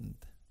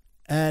important?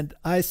 And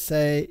I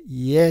say,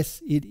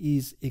 yes, it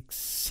is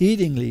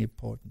exceedingly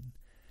important.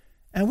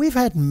 And we've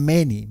had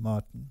many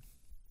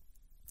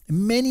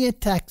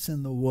attacks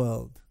in the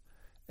world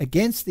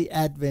against the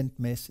Advent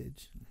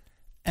message.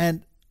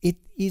 And it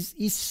is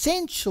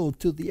essential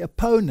to the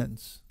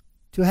opponents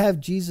to have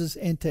Jesus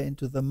enter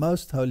into the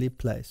most holy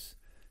place,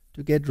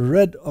 to get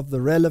rid of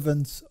the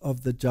relevance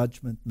of the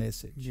judgment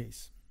message.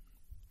 Yes.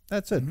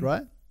 That's it,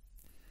 right?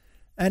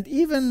 And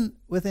even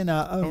within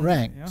our own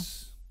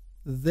ranks,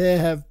 there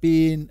have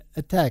been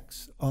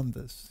attacks on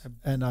this.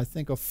 And I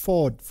think of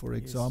Ford, for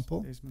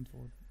example, Desmond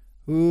Ford,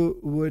 who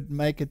would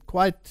make it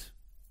quite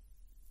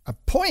a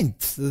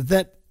point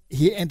that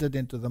he entered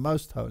into the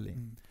most holy.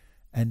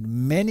 And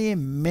many,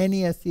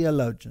 many a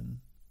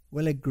theologian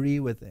will agree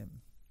with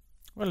him.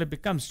 Well, it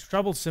becomes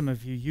troublesome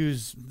if you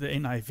use the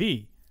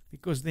NIV,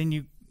 because then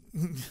you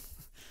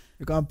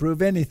can't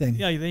prove anything.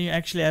 Yeah, then you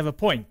actually have a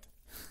point.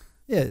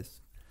 Yes.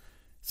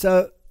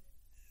 So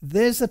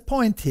there's a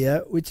point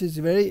here which is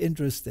very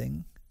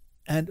interesting,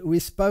 and we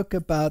spoke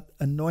about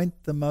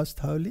anoint the most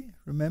holy.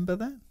 Remember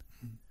that?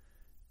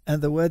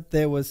 And the word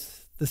there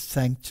was the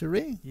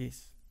sanctuary.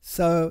 Yes.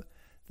 So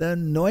the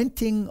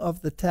anointing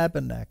of the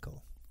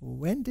tabernacle,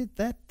 when did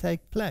that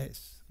take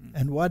place?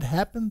 And what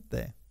happened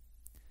there?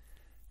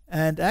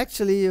 And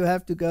actually you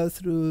have to go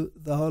through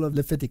the whole of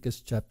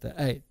Leviticus chapter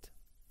 8.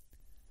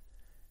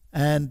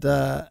 And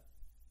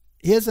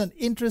here's an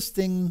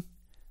interesting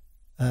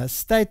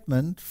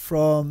statement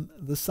from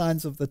the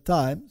Signs of the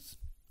Times.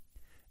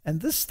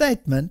 And this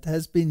statement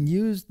has been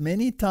used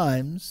many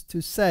times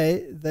to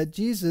say that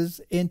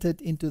Jesus entered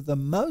into the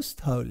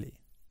most holy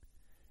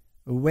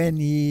when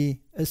he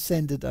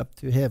ascended up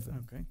to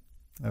heaven.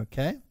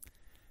 Okay.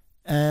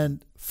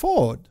 And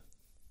Ford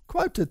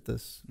quoted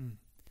this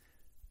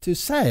to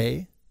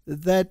say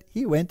that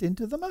he went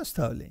into the most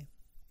holy.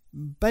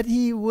 But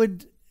he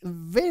would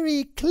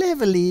very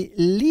cleverly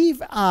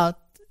leave out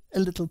a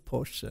little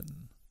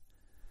portion.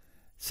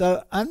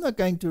 So I'm not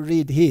going to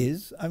read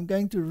his, I'm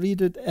going to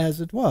read it as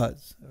it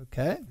was.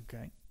 Okay?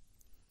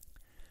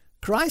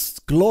 Christ's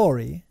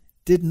glory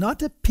did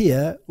not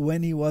appear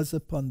when he was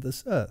upon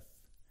this earth.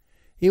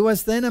 He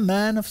was then a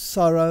man of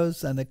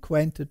sorrows and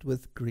acquainted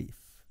with grief.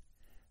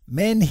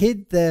 Men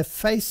hid their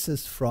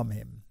faces from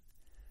him,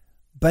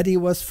 but he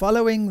was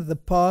following the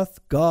path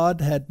God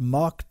had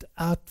marked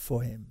out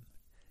for him.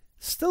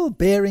 Still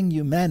bearing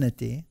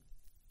humanity,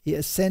 he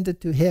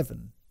ascended to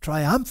heaven,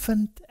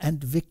 triumphant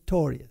and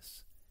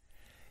victorious.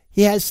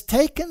 He has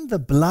taken the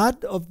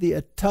blood of the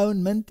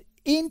atonement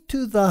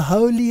into the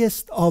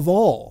holiest of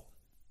all.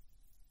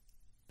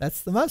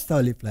 That's the most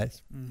holy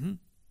place.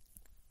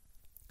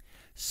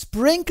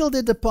 Sprinkled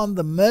it upon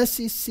the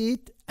mercy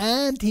seat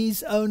and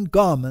his own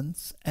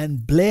garments,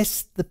 and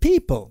blessed the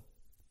people.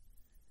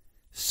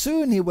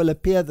 Soon he will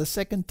appear the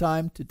second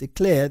time to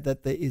declare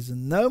that there is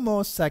no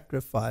more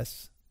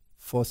sacrifice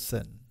for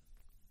sin.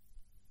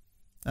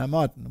 Now,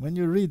 Martin, when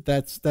you read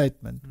that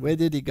statement, where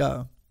did he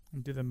go?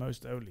 Into the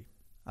most holy.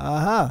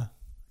 Aha,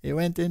 he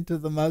went into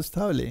the most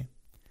holy.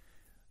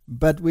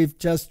 But we've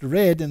just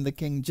read in the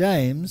King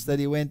James that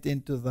he went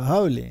into the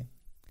holy.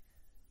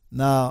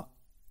 Now,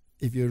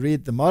 if you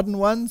read the modern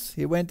ones,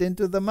 he went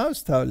into the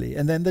most holy,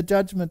 and then the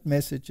judgment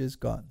message is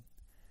gone.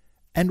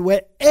 And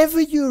wherever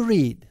you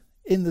read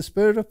in the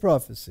spirit of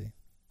prophecy,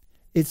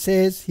 it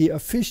says he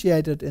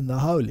officiated in the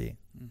holy,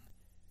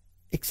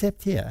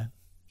 except here.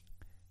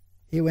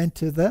 He went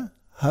to the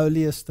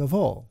holiest of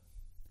all.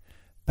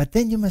 But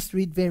then you must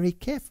read very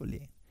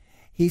carefully.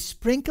 He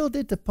sprinkled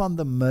it upon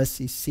the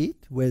mercy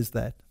seat. Where's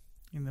that?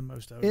 In the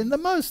most holy. In the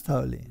most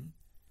holy.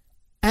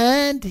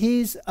 And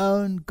his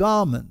own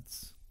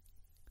garments.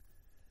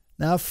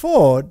 Now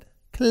Ford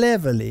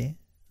cleverly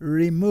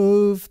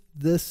removed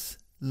this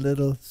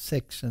little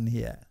section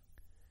here,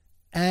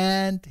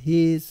 and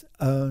his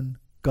own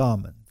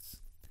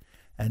garments,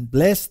 and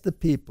blessed the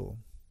people.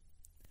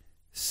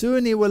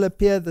 Soon he will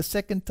appear the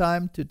second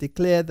time to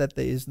declare that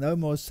there is no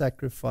more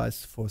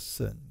sacrifice for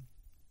sin.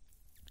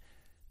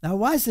 Now,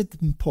 why is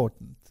it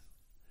important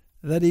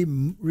that he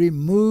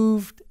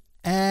removed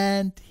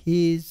and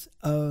his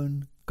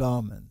own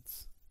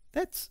garments?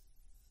 That's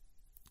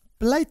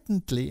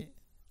blatantly,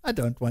 I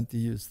don't want to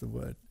use the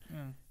word.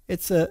 Yeah.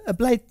 It's a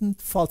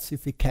blatant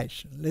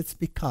falsification. Let's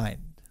be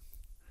kind.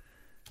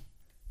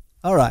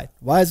 All right,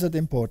 why is it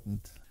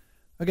important?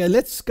 Okay,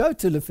 let's go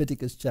to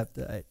Leviticus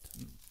chapter 8.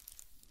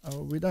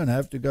 Oh, we don't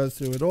have to go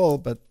through it all,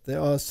 but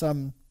there are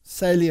some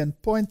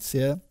salient points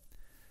here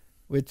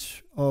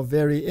which are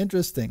very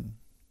interesting.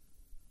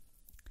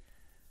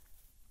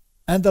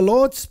 And the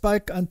Lord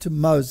spake unto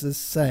Moses,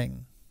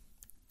 saying,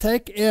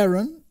 Take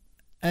Aaron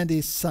and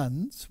his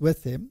sons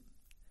with him,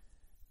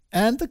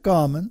 and the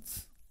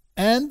garments,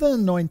 and the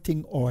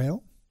anointing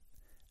oil,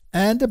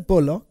 and a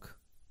bullock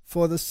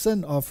for the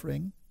sin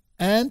offering,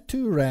 and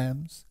 2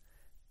 rams,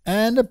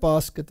 and a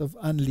basket of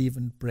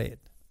unleavened bread.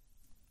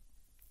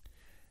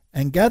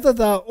 And gather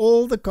thou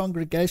all the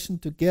congregation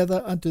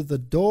together unto the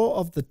door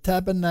of the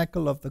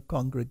tabernacle of the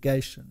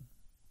congregation.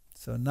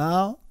 So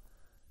now,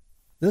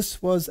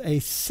 this was a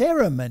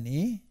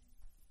ceremony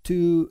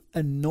to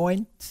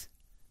anoint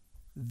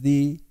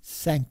the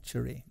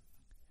sanctuary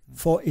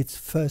for its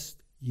first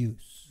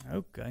use.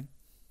 Okay.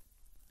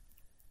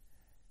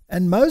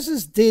 And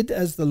Moses did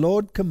as the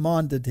Lord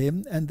commanded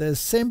him, and the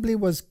assembly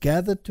was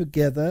gathered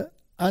together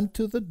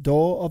unto the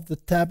door of the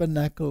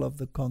tabernacle of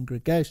the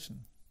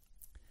congregation.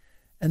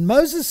 And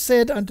Moses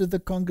said unto the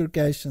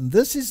congregation,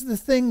 This is the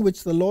thing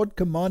which the Lord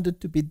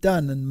commanded to be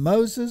done. And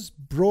Moses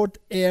brought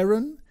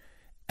Aaron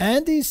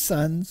and his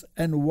sons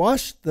and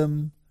washed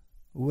them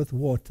with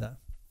water.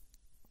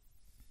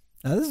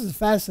 Now this is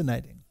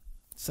fascinating.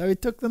 So he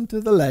took them to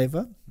the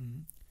laver,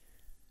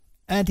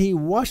 and he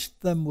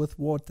washed them with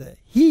water.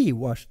 He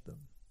washed them.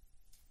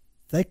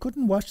 They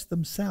couldn't wash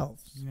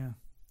themselves. Yeah.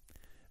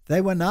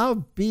 They were now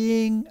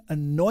being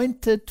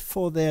anointed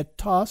for their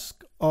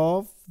task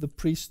of the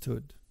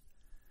priesthood.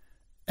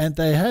 And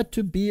they had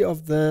to be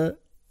of the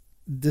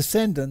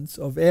descendants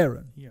of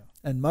Aaron. Yeah.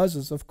 And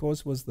Moses, of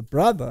course, was the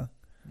brother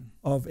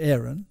of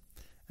Aaron.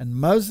 And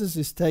Moses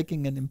is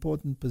taking an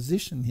important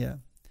position here.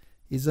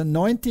 He's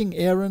anointing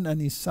Aaron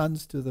and his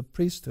sons to the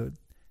priesthood,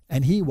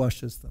 and he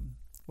washes them.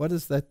 What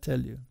does that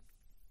tell you?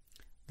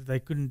 That they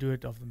couldn't do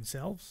it of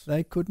themselves?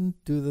 They couldn't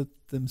do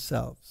it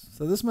themselves.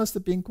 So this must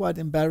have been quite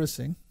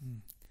embarrassing.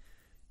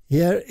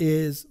 Here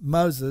is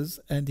Moses,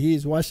 and he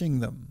is washing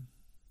them.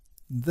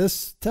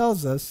 This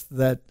tells us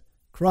that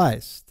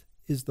Christ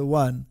is the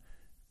one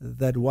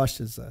that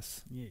washes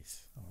us.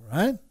 Yes. All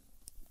right?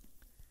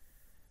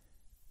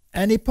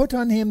 And he put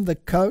on him the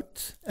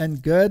coat,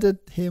 and girded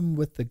him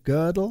with the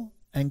girdle,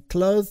 and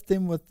clothed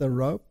him with the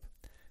rope,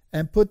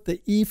 and put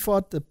the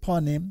ephod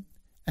upon him,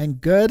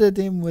 and girded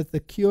him with the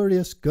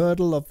curious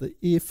girdle of the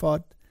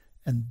ephod,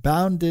 and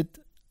bound it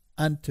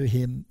unto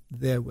him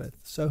therewith.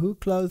 So who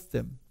clothed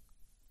him?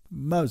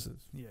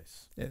 Moses.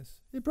 Yes.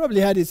 Yes. He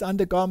probably had his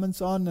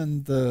undergarments on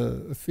and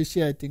the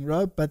officiating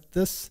robe, but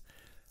this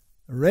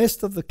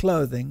rest of the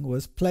clothing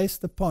was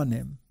placed upon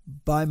him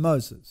by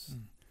Moses.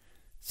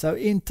 So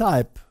in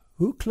type,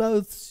 who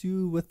clothes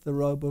you with the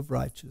robe of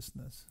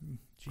righteousness?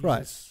 Jesus.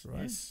 Christ.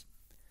 Right? Yes.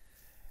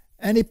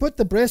 And he put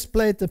the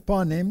breastplate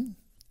upon him,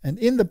 and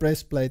in the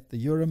breastplate the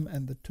Urim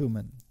and the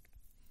Thummim.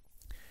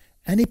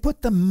 And he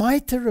put the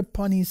mitre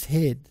upon his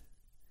head.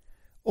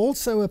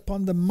 Also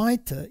upon the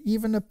mitre,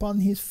 even upon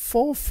his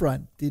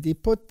forefront, did he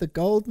put the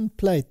golden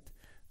plate,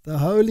 the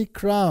holy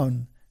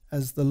crown,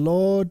 as the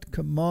Lord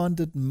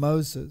commanded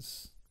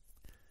Moses.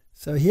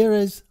 So here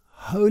is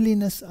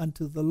holiness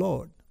unto the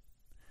Lord.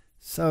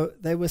 So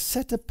they were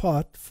set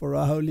apart for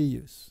a holy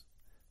use.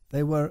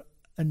 They were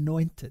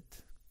anointed.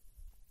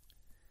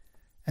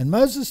 And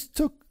Moses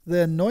took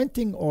the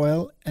anointing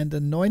oil and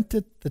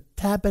anointed the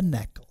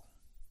tabernacle,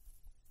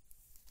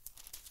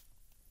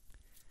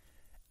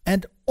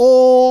 and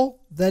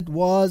all that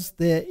was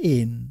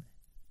therein,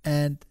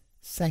 and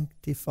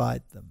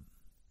sanctified them.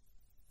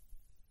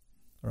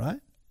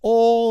 Right?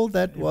 All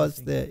that was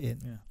therein.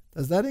 Yeah.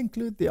 Does that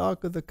include the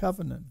Ark of the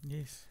Covenant?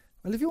 Yes.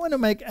 Well, if you want to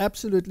make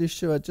absolutely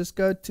sure, just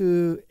go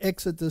to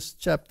Exodus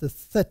chapter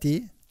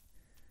 30,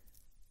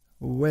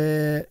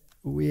 where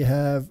we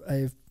have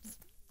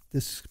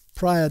this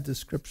prior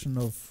description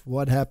of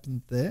what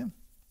happened there.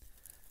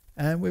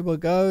 And we will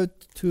go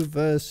to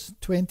verse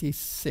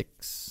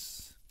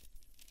 26,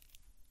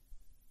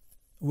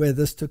 where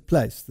this took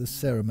place, this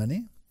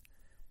ceremony.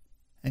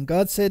 And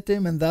God said to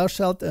him, And thou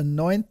shalt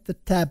anoint the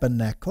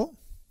tabernacle.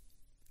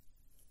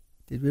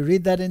 Did we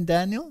read that in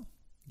Daniel?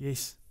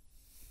 Yes.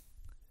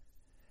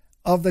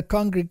 Of the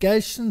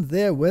congregation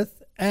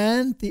therewith,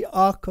 and the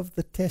ark of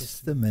the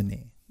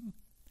testimony.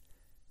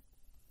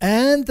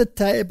 and the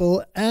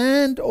table,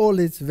 and all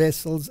its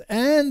vessels,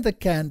 and the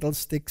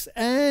candlesticks,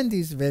 and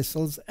his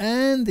vessels,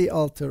 and the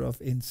altar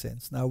of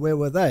incense. Now, where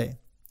were they?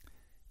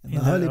 In the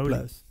holy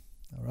place.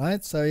 All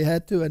right, so he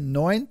had to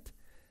anoint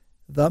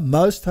the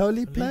most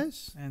holy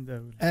place,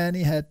 and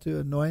he had to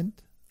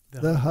anoint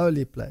the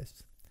holy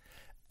place.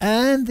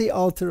 And the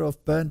altar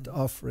of burnt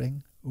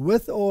offering,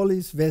 with all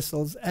his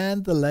vessels,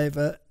 and the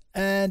laver,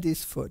 and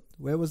his foot.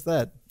 Where was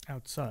that?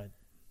 Outside.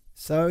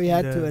 So he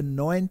had to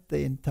anoint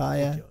the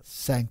entire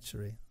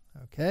sanctuary.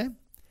 Okay?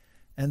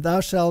 And thou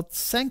shalt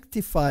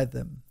sanctify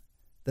them,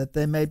 that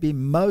they may be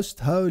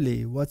most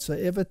holy.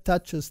 Whatsoever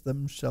touches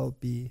them shall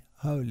be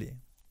holy.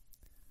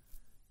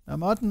 Now,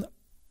 Martin,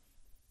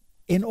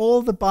 in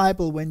all the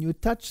Bible, when you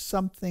touch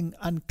something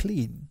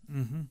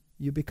unclean,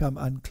 you become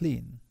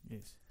unclean.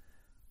 Yes.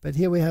 But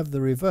here we have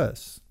the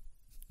reverse.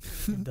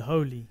 The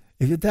holy.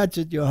 If you touch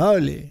it, you're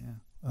holy.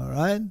 Yeah. All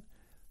right?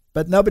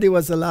 But nobody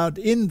was allowed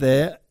in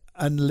there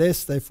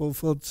unless they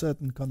fulfilled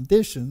certain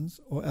conditions,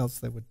 or else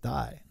they would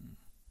die.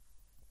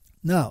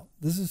 Now,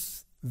 this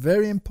is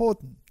very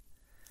important.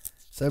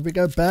 So we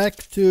go back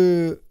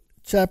to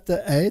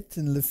chapter 8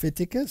 in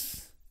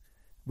Leviticus.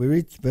 We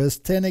reach verse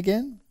 10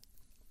 again.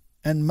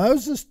 And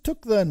Moses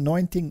took the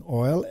anointing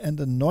oil and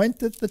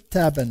anointed the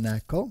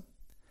tabernacle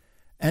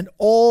and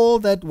all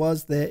that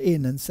was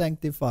therein, and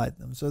sanctified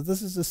them. So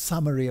this is a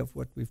summary of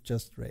what we've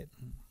just read.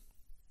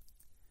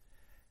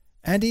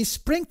 And he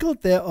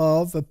sprinkled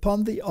thereof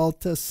upon the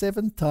altar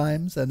 7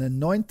 times, and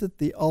anointed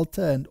the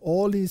altar and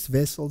all his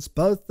vessels,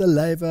 both the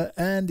laver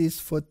and his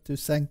foot, to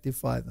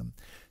sanctify them.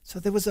 So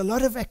there was a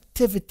lot of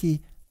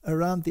activity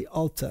around the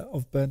altar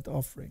of burnt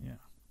offering,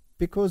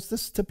 because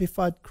this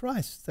typified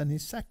Christ and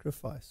his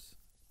sacrifice.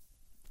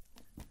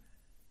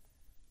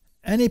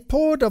 And he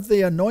poured of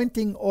the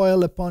anointing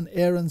oil upon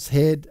Aaron's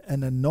head,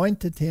 and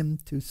anointed him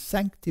to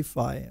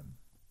sanctify him.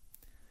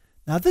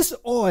 Now this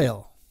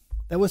oil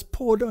that was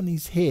poured on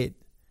his head,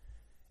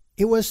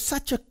 it was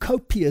such a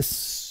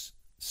copious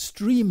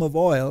stream of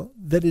oil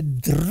that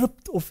it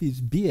dripped off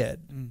his beard.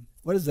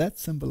 What does that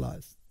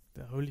symbolize?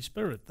 The Holy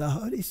Spirit. The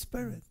Holy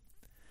Spirit.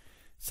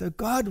 So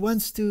God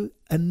wants to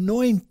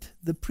anoint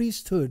the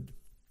priesthood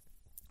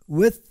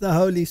with the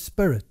Holy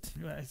Spirit.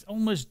 It's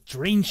almost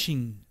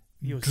drenching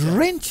yourself.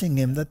 Drenching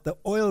him, that the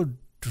oil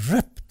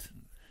dripped.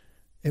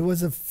 It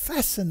was a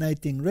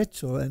fascinating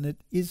ritual, and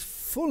it is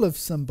full of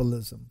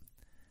symbolism.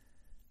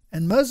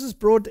 And Moses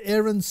brought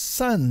Aaron's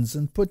sons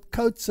and put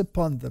coats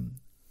upon them.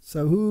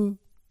 So who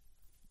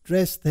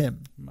dressed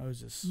them?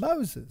 Moses.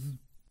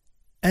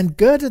 And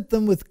girded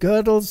them with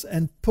girdles,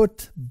 and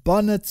put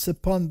bonnets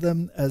upon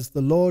them, as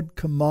the Lord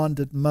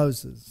commanded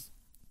Moses.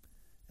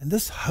 And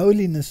this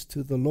holiness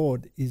to the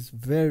Lord is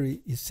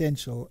very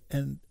essential,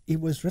 and it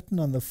was written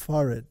on the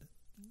forehead.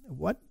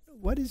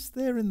 What is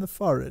there in the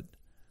forehead?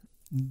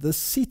 The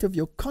seat of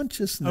your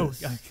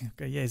consciousness. Oh,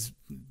 okay, yes.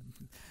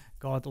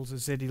 God also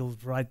said he'll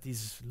write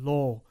his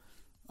law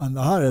on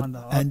the heart,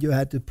 and you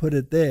had to put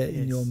it there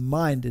in your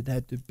mind. It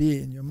had to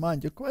be in your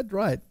mind. You're quite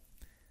right.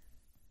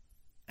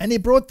 And he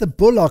brought the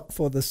bullock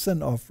for the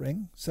sin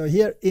offering. So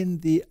here in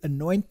the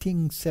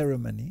anointing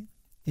ceremony,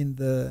 in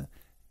the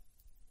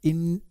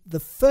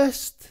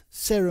first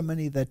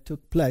ceremony that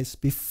took place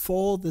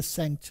before the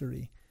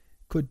sanctuary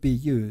could be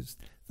used,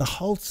 the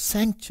whole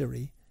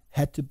sanctuary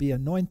had to be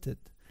anointed,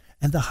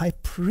 and the high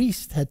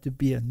priest had to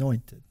be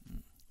anointed.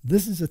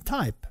 This is a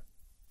type.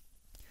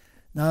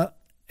 Now,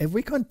 if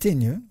we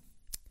continue,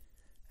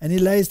 and he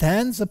laid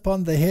hands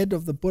upon the head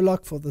of the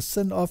bullock for the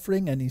sin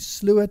offering, and he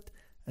slew it,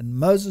 and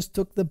Moses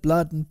took the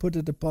blood and put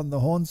it upon the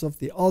horns of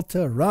the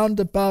altar round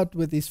about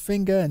with his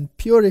finger, and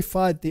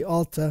purified the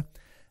altar,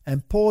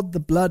 and poured the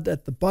blood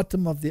at the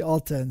bottom of the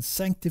altar, and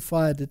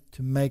sanctified it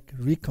to make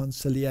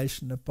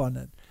reconciliation upon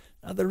it.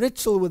 Now the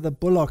ritual with the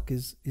bullock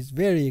is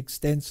very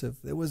extensive.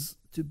 There was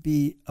to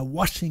be a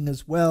washing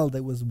as well.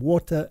 There was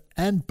water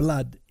and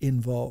blood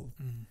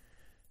involved.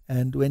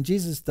 And when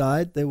Jesus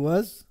died, there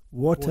was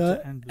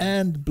water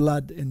and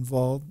blood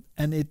involved,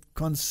 and it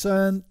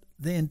concerned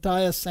the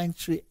entire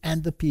sanctuary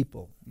and the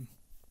people.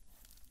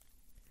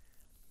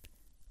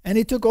 And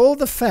he took all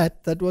the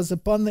fat that was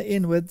upon the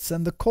inwards,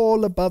 and the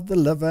caul above the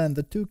liver, and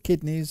the 2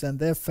 kidneys and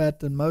their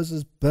fat, and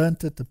Moses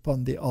burnt it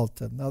upon the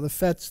altar. Now the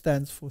fat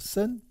stands for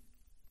sin,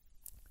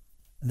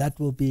 and that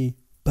will be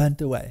burnt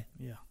away.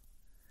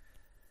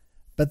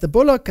 But the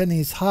bullock and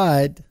his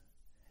hide,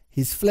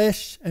 his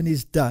flesh and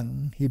his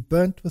dung, he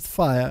burnt with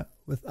fire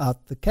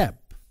without the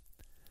camp.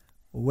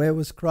 Where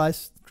was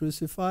Christ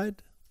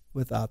crucified?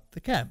 Without the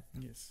camp.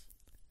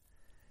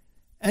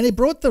 And he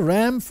brought the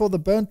ram for the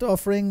burnt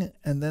offering,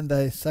 and then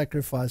they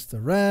sacrificed the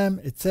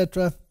ram,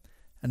 etc.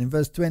 And in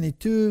verse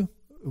 22,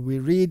 we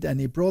read, and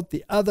he brought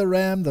the other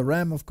ram, the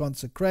ram of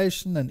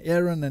consecration, and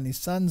Aaron and his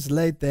sons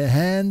laid their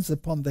hands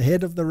upon the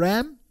head of the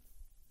ram,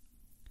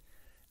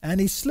 and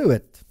he slew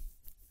it.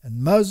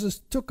 And Moses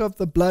took of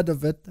the blood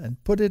of it,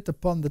 and put it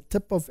upon the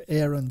tip of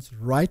Aaron's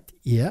right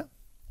ear.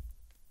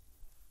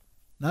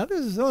 Now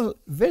this is all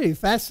very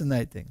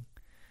fascinating.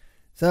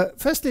 So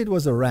firstly, it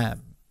was a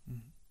ram.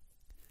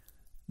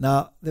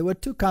 Now, there were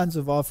two kinds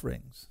of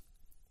offerings.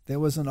 There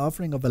was an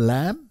offering of a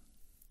lamb,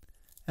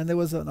 and there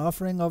was an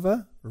offering of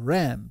a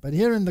ram. But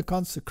here in the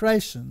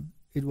consecration,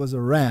 it was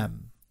a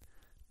ram.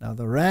 Now,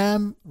 the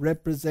ram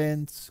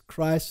represents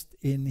Christ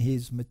in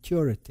his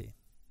maturity.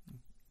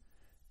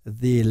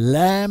 The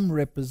lamb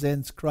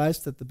represents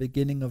Christ at the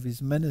beginning of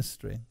his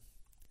ministry.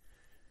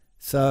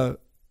 So,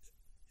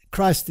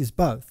 Christ is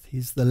both.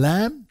 He's the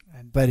lamb,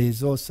 but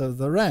he's also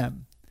the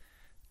ram.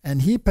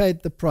 And he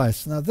paid the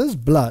price. Now, this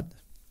blood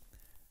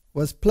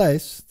was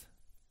placed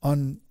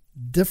on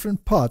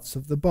different parts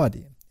of the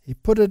body. He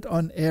put it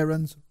on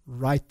Aaron's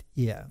right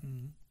ear.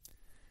 Mm-hmm.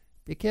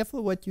 Be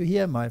careful what you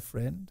hear, my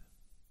friend,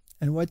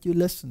 and what you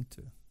listen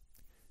to,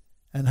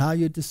 and how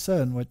you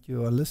discern what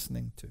you are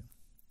listening to.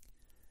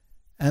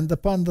 And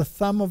upon the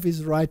thumb of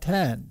his right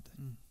hand.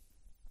 Mm.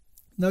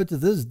 Now, to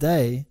this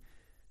day,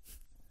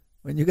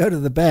 when you go to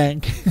the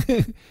bank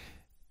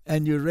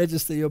and you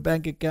register your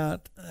bank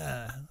account,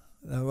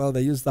 well,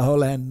 they use the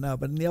whole hand now,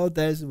 but in the old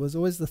days it was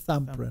always the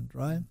thumbprint,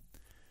 right?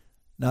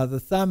 Now, the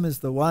thumb is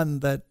the one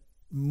that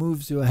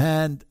moves your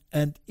hand,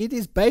 and it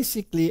is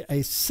basically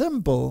a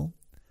symbol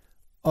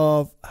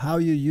of how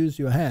you use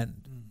your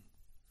hand. Mm.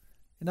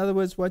 In other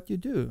words, what you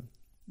do.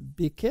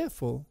 Be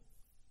careful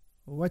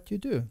what you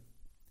do.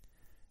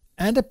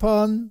 And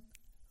upon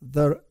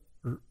the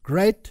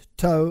great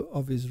toe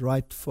of his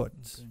right foot.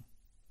 Okay.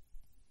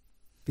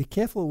 Be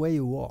careful where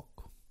you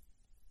walk.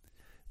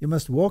 You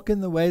must walk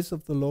in the ways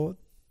of the Lord.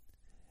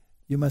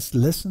 You must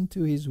listen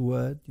to his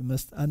word. You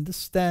must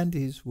understand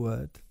his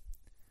word.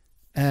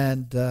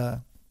 And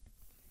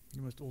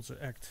you must also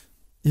act.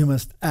 You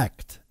must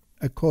act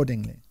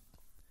accordingly.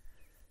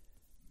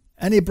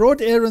 And he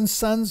brought Aaron's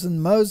sons,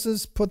 and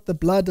Moses put the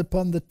blood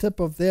upon the tip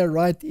of their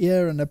right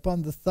ear, and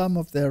upon the thumb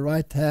of their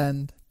right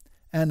hand,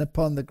 and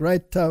upon the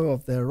great toe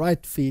of their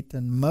right feet.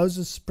 And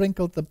Moses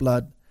sprinkled the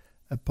blood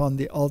upon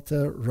the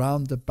altar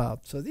round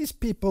about. So these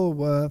people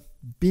were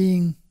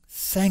being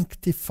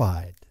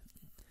sanctified,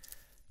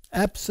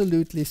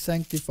 absolutely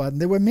sanctified.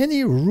 And there were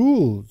many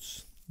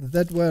rules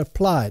that were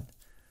applied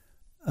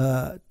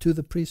to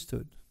the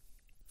priesthood.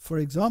 For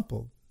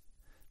example,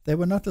 they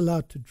were not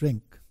allowed to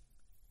drink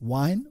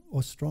wine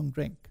or strong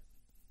drink.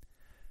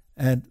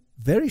 And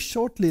very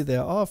shortly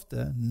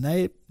thereafter,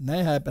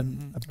 Nahab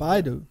and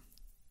Abihu,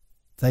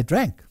 they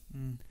drank,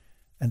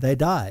 and they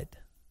died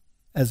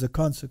as a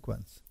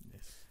consequence.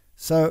 Yes.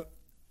 So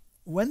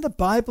when the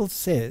Bible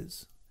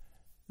says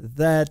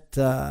that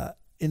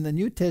in the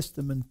New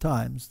Testament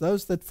times,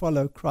 those that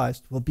follow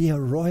Christ will be a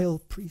royal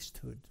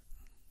priesthood.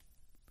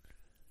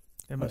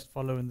 They must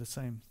follow in the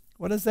same.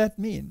 What does that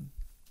mean?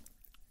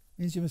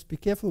 It means you must be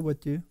careful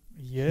what you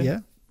hear.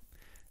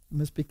 You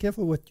must be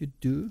careful what you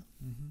do.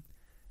 Mm-hmm.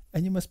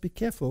 And you must be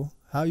careful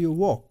how you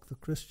walk, the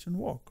Christian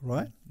walk,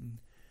 right? Mm-hmm.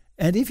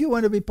 And if you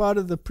want to be part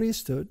of the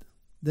priesthood,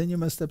 then you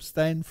must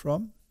abstain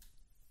from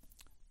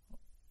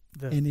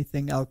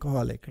anything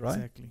alcoholic, right?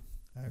 Exactly.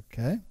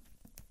 Okay.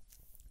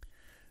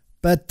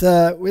 But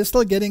we're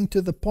still getting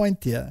to the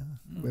point here.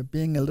 We're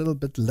being a little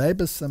bit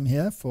laborsome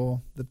here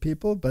for the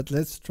people, but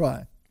let's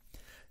try.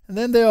 And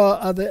then there are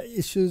other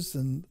issues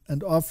and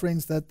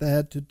offerings that they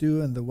had to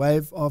do, and the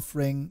wave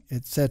offering,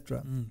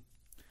 etc.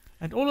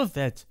 And all of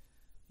that,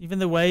 even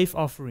the wave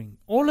offering,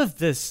 all of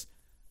this,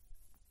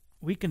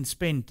 we can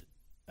spend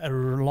a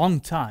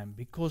long time,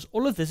 because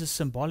all of this is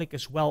symbolic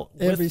as well.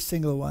 Every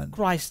single one.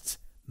 Christ's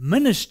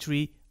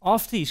ministry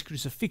after his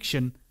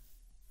crucifixion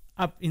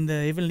up in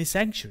the heavenly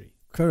sanctuary.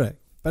 Correct.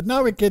 But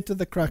now we get to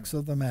the crux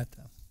of the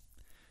matter.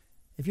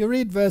 If you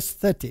read verse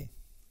 30,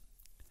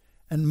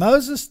 and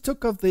Moses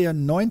took of the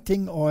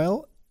anointing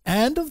oil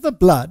and of the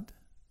blood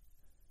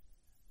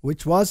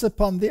which was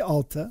upon the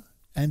altar,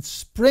 and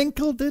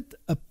sprinkled it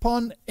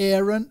upon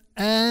Aaron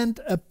and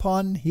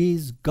upon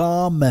his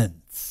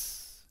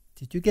garments.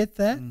 Did you get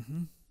that?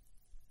 Mm-hmm.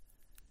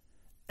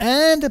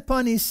 And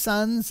upon his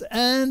sons,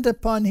 and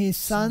upon his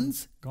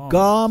sons'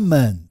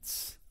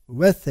 garments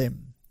with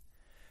him,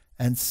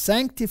 and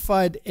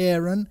sanctified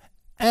Aaron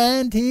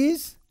and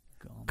his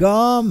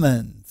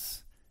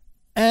garments,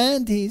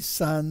 and his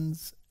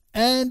sons'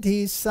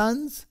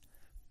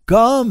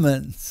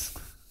 garments.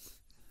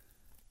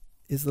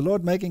 Is the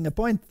Lord making a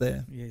point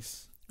there?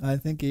 Yes. I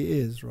think he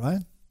is,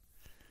 right?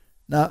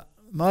 Now,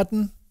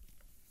 Martin,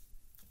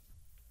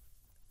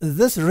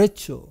 this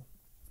ritual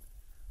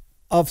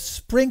of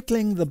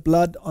sprinkling the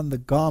blood on the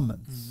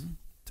garments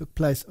took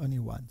place only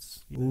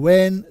once,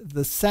 when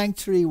the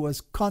sanctuary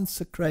was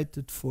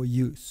consecrated for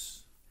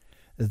use.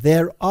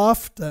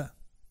 Thereafter,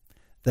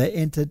 they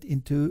entered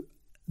into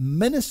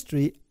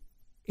ministry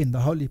in the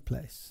holy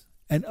place,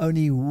 and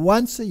only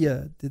once a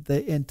year did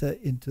they enter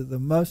into the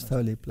most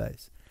holy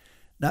place.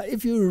 Now,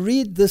 if you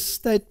read this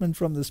statement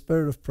from the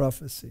Spirit of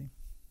Prophecy,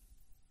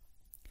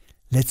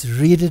 let's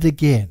read it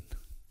again.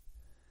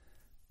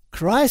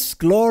 Christ's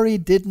glory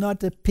did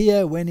not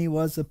appear when he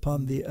was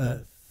upon the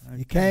earth. Okay.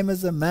 He came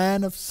as a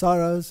man of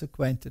sorrows,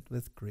 acquainted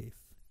with grief.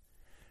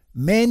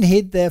 Men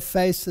hid their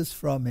faces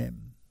from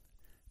him,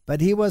 But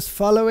he was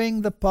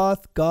following the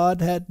path God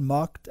had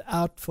marked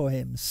out for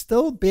him.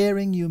 Still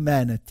bearing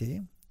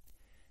humanity,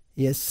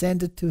 he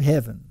ascended to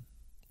heaven.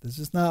 This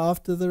is now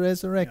after the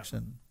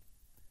resurrection.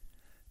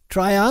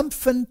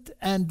 Triumphant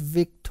and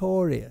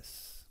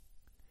victorious.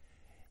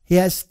 He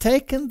has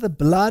taken the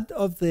blood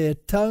of the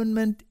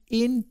atonement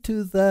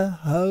into the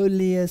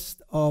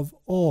holiest of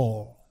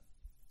all,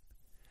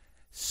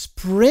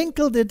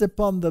 sprinkled it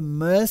upon the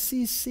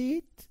mercy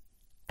seat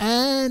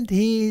and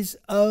his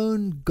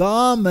own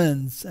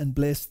garments, and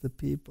blessed the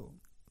people.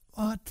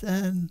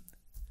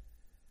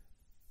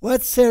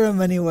 What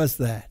ceremony was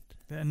that?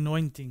 The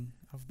anointing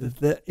of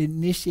The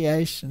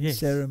initiation Yes.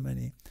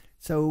 ceremony.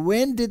 So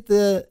when did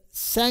the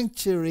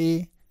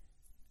sanctuary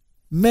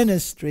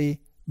ministry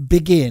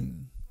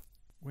begin?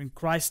 when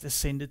Christ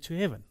ascended to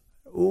heaven.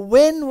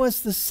 When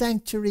was the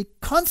sanctuary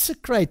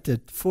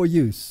consecrated for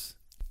use?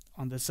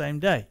 On the same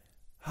day.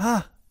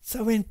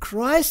 So when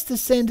Christ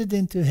ascended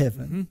into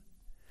heaven, Mm-hmm.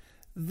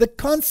 the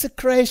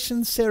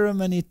consecration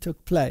ceremony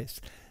took place.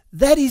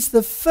 That is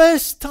the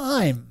first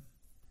time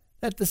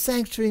that the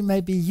sanctuary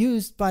may be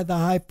used by the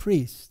high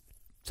priest.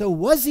 So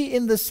was he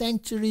in the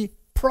sanctuary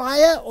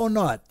prior or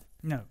not?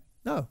 No.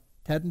 No,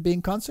 it hadn't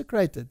been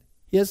consecrated.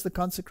 Here's the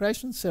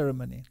consecration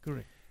ceremony.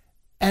 Correct.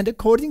 And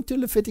according to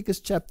Leviticus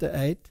chapter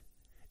 8,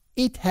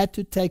 it had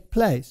to take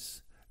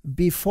place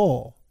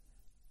before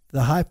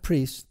the high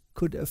priest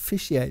could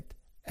officiate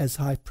as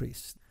high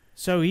priest.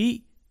 So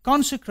he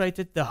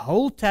consecrated the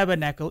whole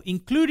tabernacle,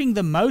 including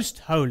the most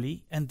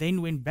holy, and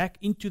then went back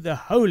into the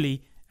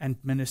holy and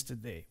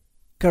ministered there.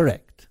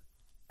 Correct.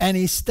 And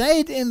he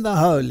stayed in the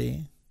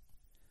holy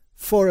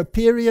for a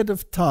period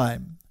of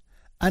time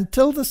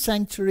until the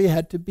sanctuary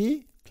had to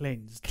be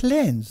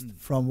Cleansed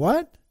From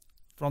what?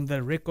 from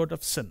the record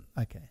of sin.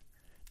 Okay.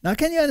 Now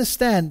can you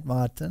understand,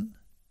 Martin,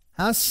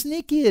 how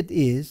sneaky it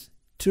is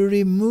to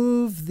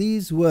remove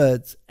these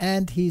words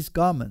and his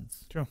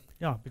garments? Sure.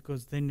 Yeah,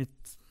 because then it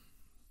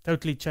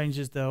totally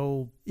changes the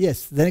whole.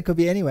 Yes, then it could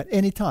be anywhere,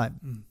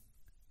 anytime.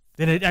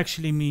 Then it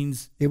actually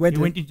means He went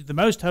into the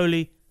most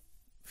holy.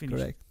 Finished.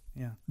 Correct.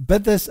 Yeah.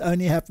 But this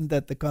only happened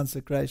at the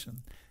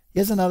consecration.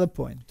 Here's another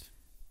point.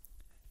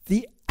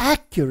 The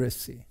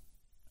accuracy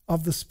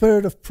of the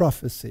spirit of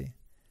prophecy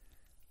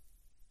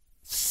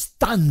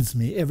stuns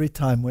me every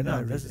time when I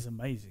read this it. is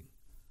amazing.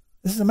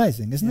 This is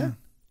amazing, isn't Yeah. it?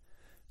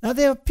 Now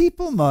there are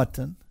people,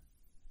 Martin,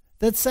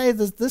 that say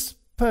that this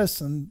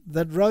person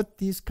that wrote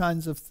these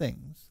kinds of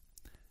things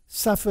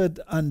suffered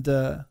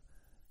under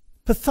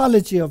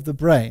pathology of the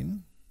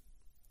brain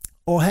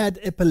or had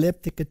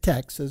epileptic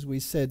attacks, as we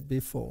said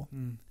before.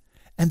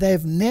 And they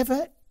have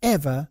never,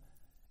 ever,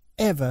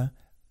 ever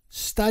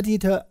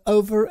studied her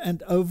over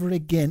and over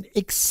again,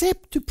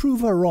 except to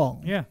prove her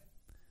wrong. Yeah.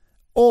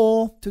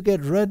 Or to get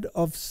rid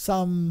of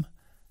some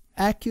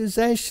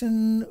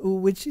accusation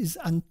which is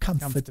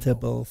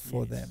uncomfortable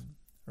for them.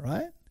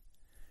 Right?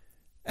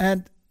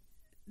 And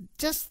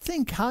just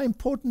think how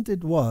important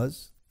it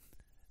was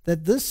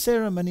that this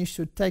ceremony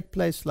should take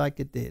place like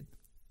it did.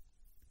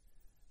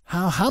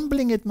 How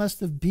humbling it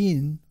must have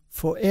been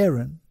for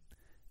Aaron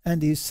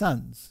and his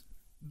sons.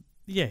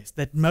 Yes,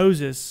 that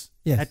Moses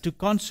Yes. had to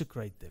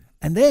consecrate them.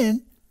 And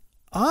then,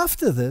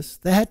 after this,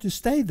 they had to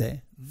stay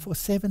there for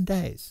 7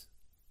 days.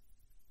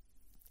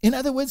 In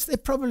other words, they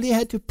probably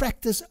had to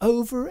practice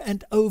over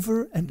and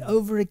over and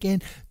over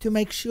again to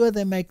make sure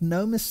they make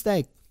no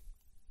mistake.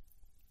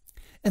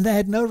 And they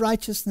had no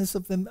righteousness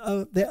of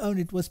their own.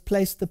 It was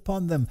placed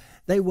upon them.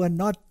 They were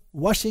not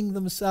washing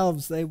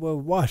themselves. They were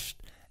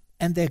washed.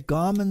 And their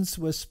garments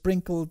were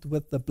sprinkled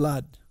with the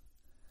blood.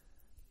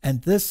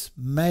 And this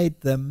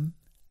made them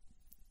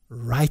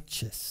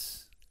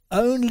righteous.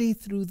 Only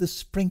through the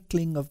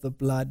sprinkling of the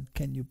blood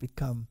can you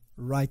become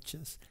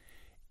righteous.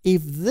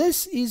 If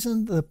this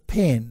isn't the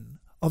pen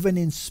of an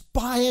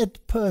inspired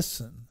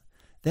person,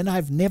 then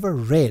I've never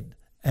read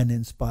an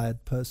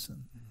inspired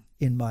person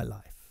in my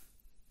life.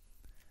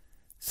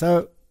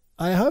 So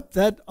I hope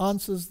that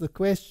answers the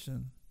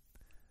question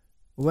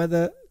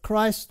whether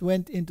Christ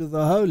went into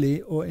the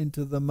holy or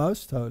into the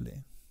most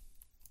holy.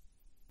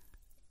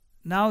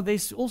 Now,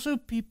 there's also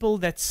people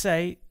that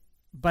say,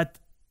 but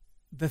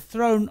the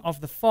throne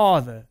of the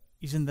Father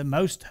is in the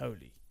most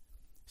holy.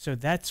 So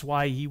that's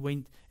why he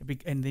went,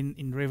 and then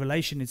in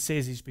Revelation it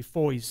says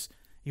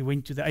he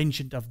went to the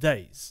Ancient of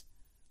Days.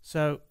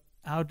 So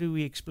how do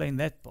we explain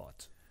that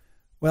part?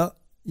 Well,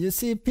 you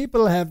see,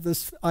 people have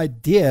this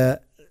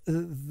idea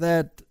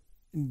that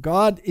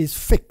God is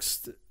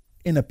fixed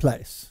in a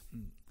place.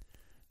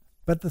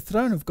 But the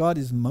throne of God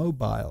is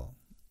mobile.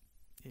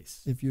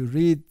 Yes. If you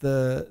read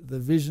the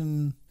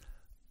vision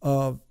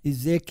of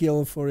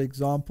Ezekiel, for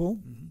example,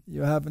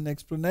 you have an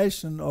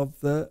explanation of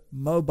the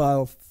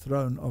mobile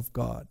throne of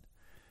God.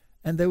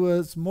 And there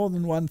was more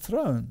than one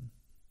throne.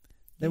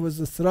 There was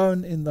a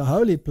throne in the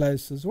holy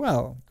place as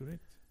well.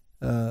 Correct.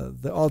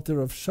 The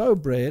altar of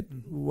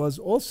showbread was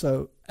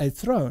also a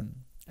throne.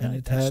 And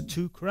it has had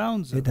 2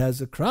 crowns. It has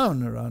a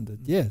crown around it,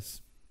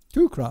 yes.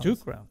 2 crowns. 2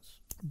 crowns.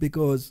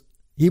 Because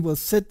he will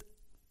sit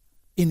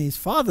in his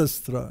Father's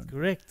throne.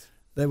 Correct.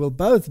 They will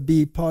both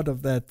be part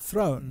of that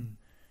throne.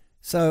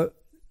 So,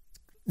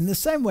 in the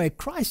same way,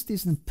 Christ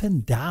isn't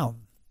pinned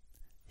down.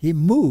 He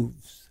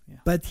moves,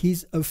 but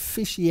his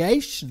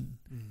officiation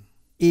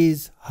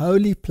is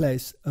holy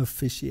place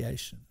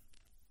officiation.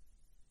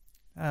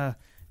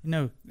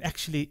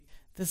 Actually,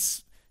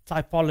 this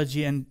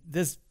typology and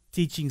these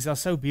teachings are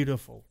so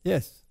beautiful.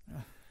 Yes.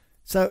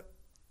 So,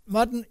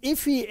 Martin,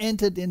 if he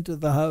entered into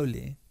the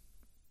holy,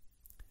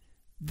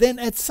 then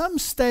at some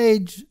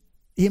stage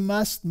he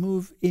must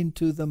move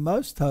into the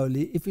most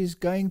holy if he's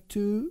going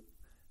to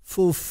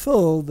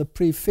fulfill the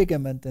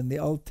prefigurement in the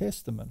Old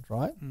Testament,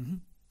 right?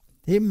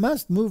 He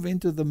must move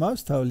into the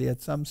most holy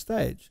at some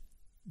stage.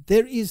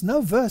 There is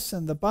no verse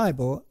in the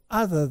Bible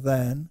other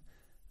than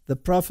the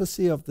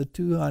prophecy of the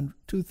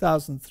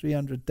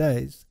 2,300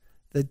 days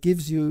that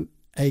gives you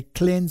a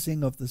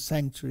cleansing of the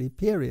sanctuary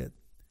period.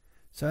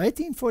 So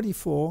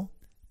 1844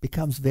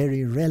 becomes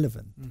very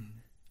relevant.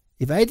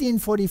 If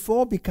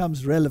 1844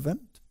 becomes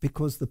relevant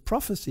because the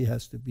prophecy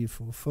has to be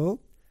fulfilled,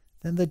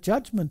 then the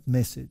judgment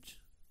message,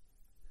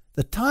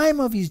 the time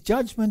of his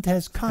judgment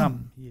has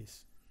come,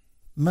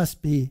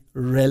 must be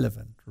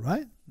relevant,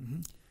 right?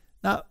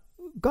 Now,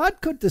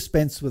 God could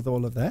dispense with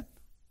all of that.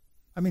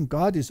 I mean,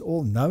 God is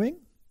all-knowing.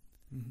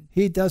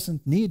 He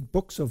doesn't need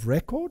books of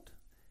record.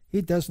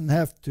 He doesn't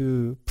have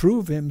to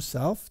prove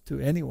himself to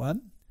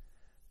anyone.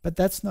 But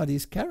that's not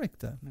his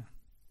character. No.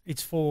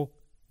 It's for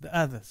the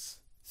others,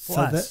 for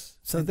us.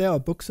 So there are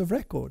books of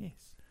record.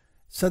 Yes.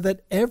 So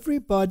that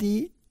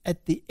everybody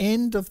at the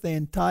end of the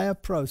entire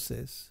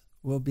process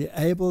will be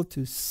able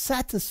to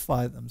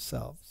satisfy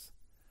themselves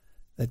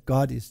that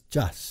God is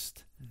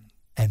just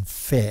and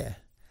fair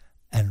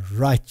and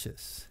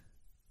righteous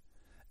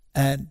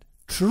and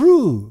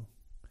true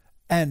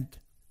and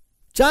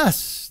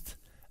just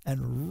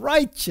and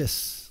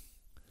righteous.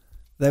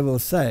 They will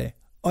say,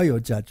 are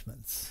your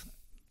judgments.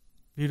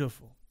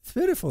 Beautiful. It's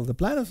beautiful. The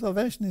plan of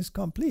salvation is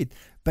complete.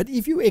 But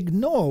if you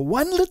ignore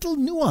one little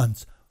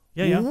nuance,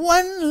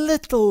 one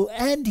little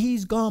and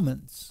his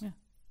garments,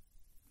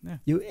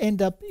 you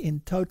end up in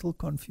total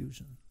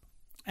confusion.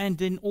 And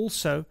then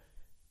also,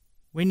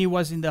 when he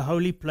was in the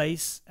holy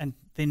place, and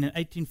then in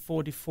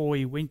 1844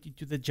 he went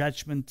into the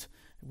judgment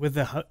with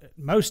the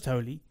most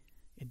holy,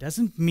 it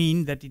doesn't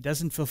mean that he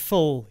doesn't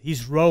fulfill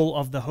his role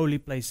of the holy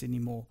place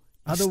anymore.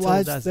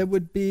 Otherwise, there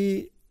would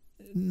be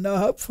no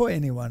hope for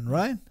anyone,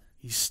 right?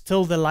 He's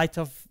still the light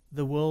of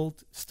the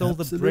world, still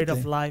the bread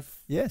of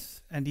life.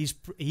 Yes. And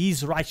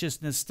his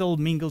righteousness still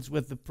mingles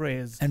with the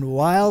prayers. And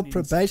while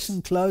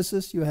probation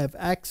closes, you have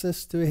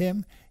access to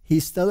him. He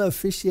still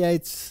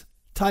officiates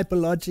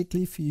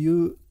typologically for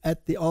you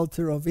at the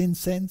altar of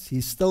incense.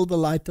 He's still the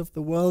light of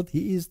the world.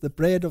 He is the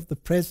bread of the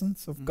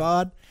presence of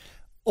God.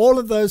 All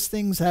of those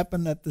things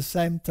happen at the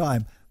same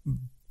time.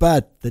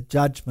 But the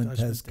judgment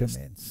has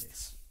commenced.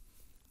 Yes.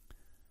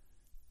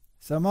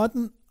 So,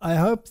 Martin, I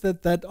hope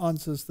that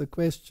answers the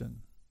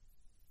question.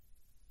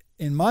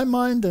 In my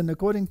mind and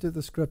according to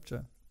the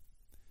scripture,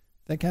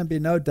 there can be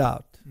no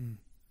doubt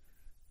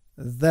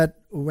that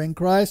when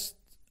Christ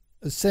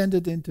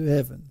ascended into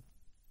heaven,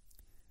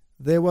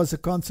 there was a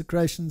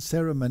consecration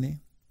ceremony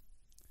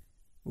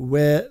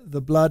where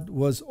the blood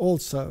was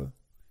also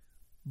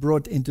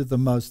brought into the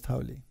most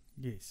holy.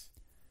 Yes.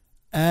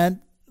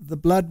 And the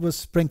blood was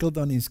sprinkled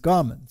on his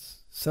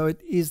garments. So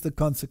it is the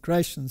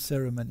consecration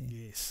ceremony.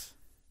 Yes.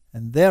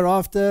 And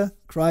thereafter,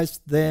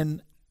 Christ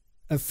then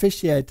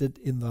officiated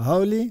in the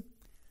holy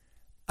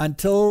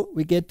until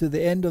we get to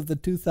the end of the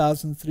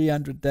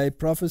 2,300-day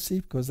prophecy,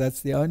 because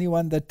that's the only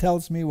one that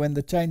tells me when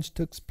the change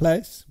took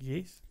place.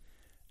 Yes.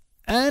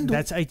 And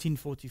that's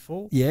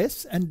 1844.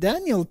 Yes, and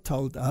Daniel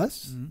told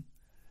us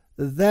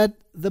that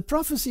the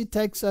prophecy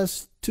takes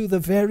us to the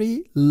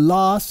very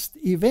last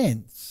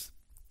events.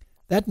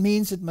 That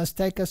means it must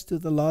take us to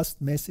the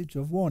last message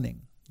of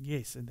warning.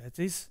 Yes, and that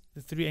is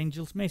the three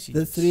angels' messages.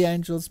 The three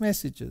angels'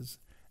 messages.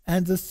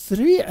 And the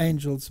three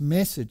angels'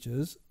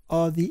 messages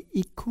are the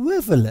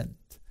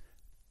equivalent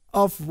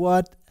of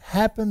what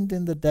happened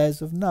in the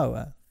days of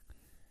Noah,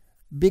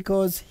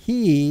 because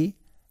he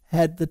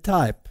had the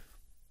type.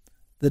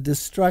 The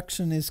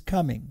destruction is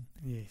coming.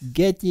 Yes.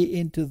 Get ye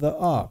into the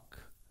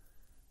ark.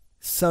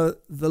 So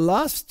the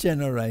last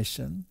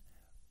generation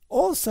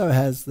also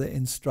has the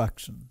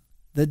instruction.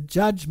 The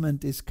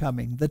judgment is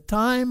coming. The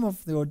time of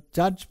your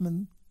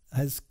judgment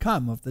has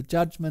come, of the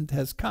judgment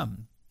has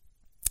come.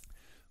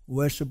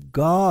 Worship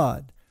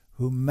God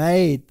who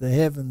made the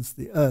heavens,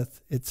 the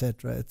earth,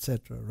 etc.,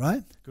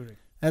 right? Correct.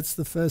 That's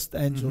the first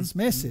angel's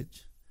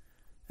message.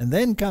 And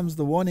then comes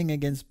the warning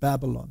against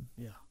Babylon.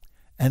 Yeah.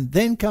 And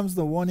then comes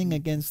the warning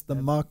against the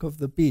mark of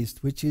the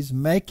beast, which is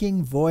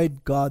making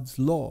void God's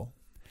law.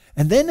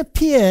 And then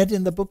appeared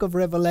in the book of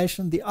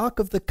Revelation the Ark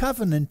of the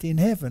Covenant in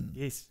heaven.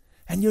 Yes.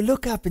 And you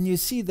look up and you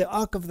see the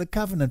Ark of the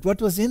Covenant.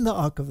 What was in the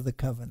Ark of the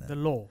Covenant? The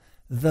law.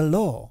 The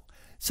law.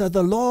 So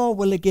the law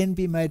will again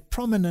be made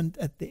prominent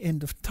at the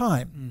end of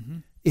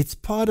time. It's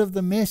part of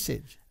the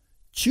message.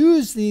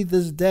 Choose thee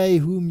this day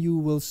whom you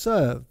will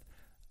serve.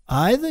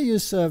 Either you're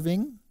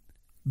serving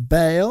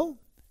Baal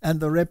and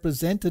the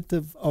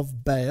representative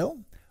of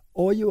Baal,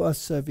 or you are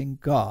serving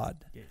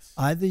God. Yes.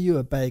 Either you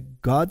obey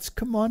God's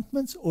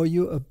commandments or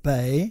you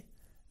obey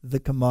the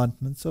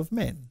commandments of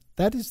men.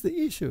 That is the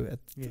issue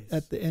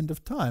at the end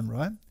of time,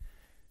 right?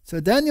 So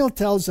Daniel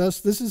tells us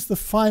this is the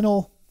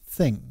final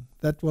thing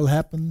that will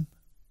happen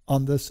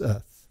on this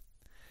earth.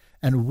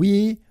 And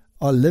we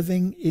are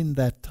living in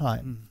that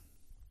time.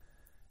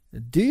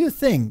 Do you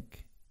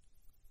think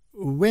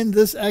when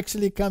this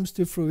actually comes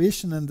to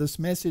fruition and this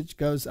message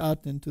goes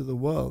out into the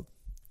world,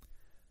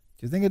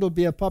 do you think it'll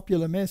be a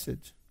popular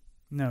message?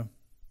 No.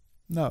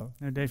 No.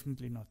 No,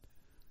 definitely not.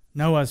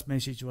 Noah's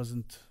message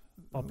wasn't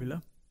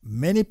popular.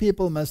 Many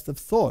people must have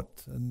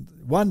thought and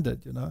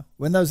wondered,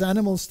 when those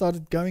animals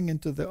started going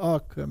into the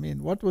ark,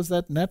 what was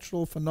that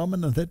natural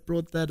phenomenon that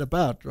brought that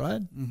about,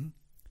 right? Mm-hmm.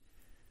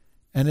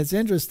 And it's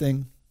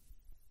interesting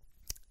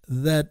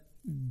that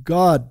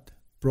God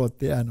brought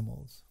the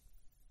animals.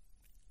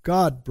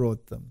 God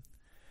brought them.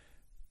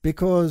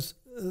 Because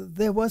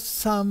there was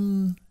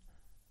some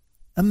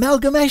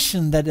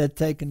amalgamation that had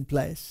taken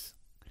place.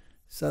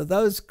 So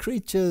those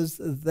creatures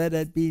that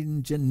had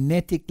been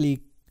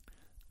genetically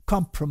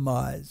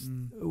compromised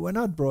were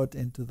not brought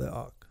into the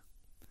ark.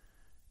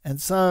 And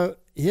so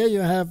here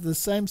you have the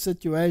same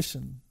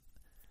situation.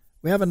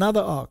 We have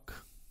another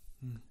ark.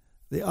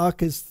 The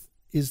ark is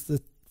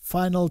the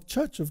final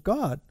church of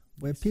God,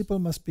 where people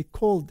must be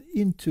called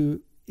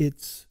into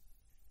its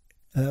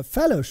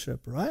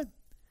fellowship, right?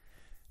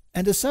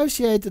 And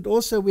associated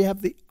also we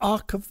have the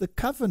Ark of the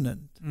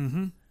Covenant.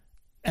 Mm-hmm.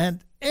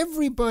 And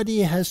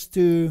everybody has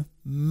to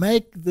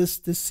make this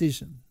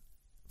decision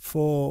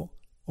for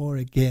or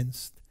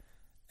against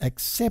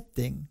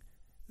accepting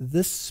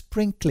this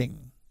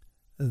sprinkling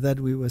that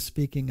we were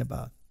speaking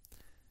about.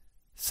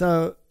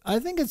 So I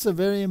think it's a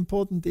very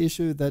important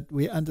issue that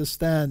we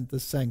understand the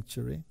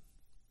sanctuary,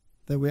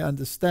 that we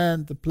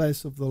understand the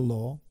place of the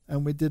law,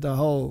 and we did a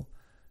whole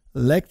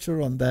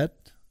lecture on that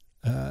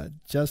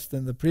just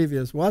in the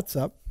previous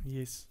WhatsApp.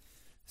 Yes.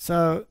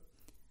 So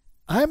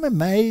I'm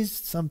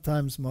amazed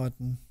sometimes,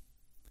 Martin,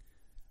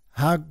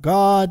 how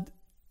God,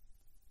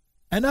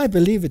 and I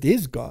believe it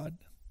is God,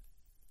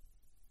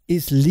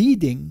 is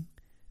leading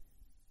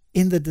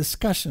in the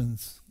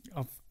discussions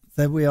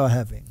that we are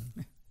having.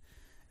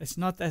 It's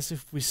not as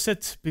if we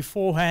sit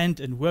beforehand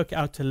and work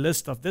out a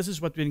list of this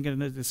is what we're going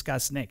to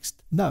discuss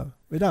next. No,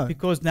 we don't.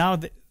 Because now,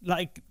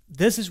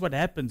 this is what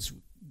happens.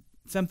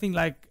 Something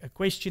like a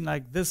question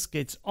like this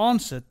gets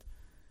answered,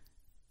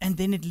 and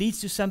then it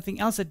leads to something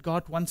else that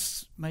God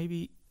wants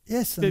maybe.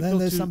 Yes, and then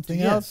there's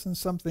something else and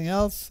something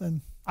else.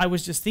 And I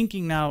was just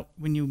thinking now,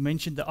 when you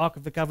mentioned the Ark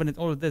of the Covenant,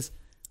 all of this,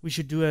 we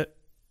should do a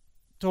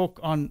talk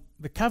on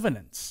the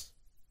covenants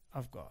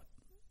of God.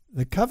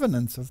 The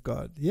covenants of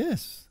God,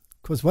 yes.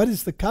 Because what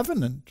is the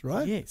covenant,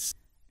 right? Yes.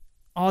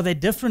 Are there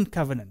different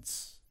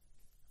covenants?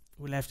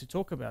 We'll have to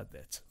talk about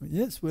that.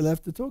 Yes, we'll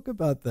have to talk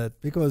about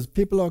that, because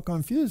people are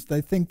confused.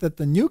 They think that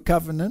the new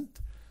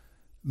covenant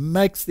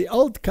makes the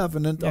old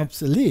covenant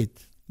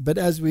obsolete. But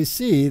as we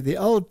see, the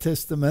Old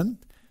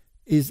Testament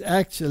is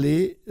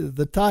actually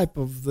the type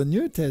of the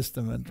New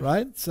Testament,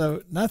 right?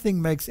 So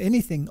nothing makes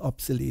anything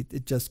obsolete.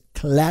 It just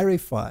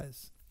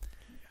clarifies.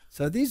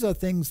 So these are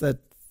things that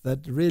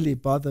really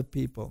bother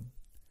people.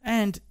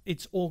 And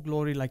it's all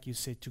glory, like you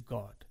said, to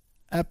God.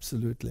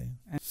 Absolutely.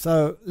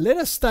 So let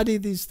us study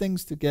these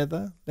things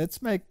together.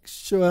 Let's make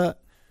sure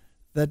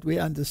that we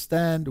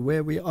understand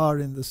where we are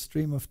in the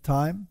stream of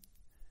time.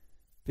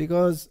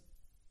 Because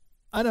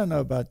I don't know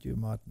about you,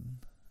 Martin,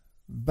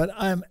 but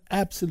I'm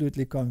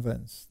absolutely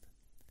convinced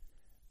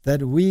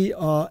that we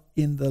are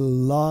in the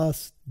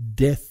last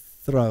death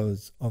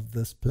throes of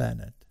this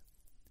planet.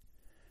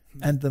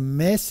 And the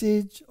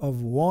message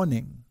of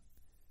warning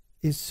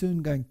is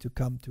soon going to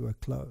come to a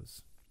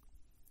close.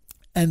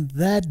 And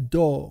that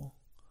door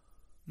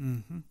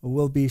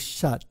will be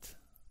shut,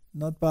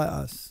 not by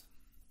us,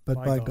 but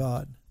by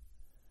God.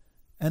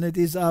 And it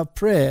is our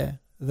prayer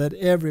that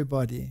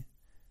everybody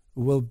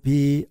will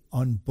be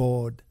on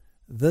board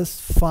this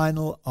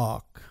final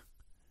ark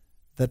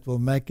that will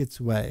make its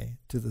way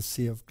to the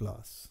sea of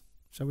glass.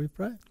 Shall we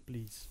pray?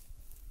 Please.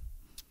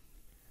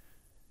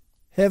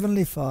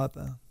 Heavenly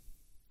Father,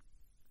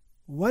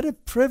 what a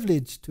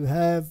privilege to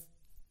have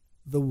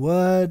the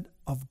Word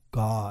of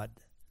God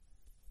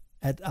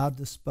at our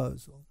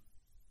disposal.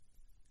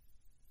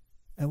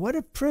 And what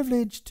a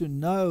privilege to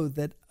know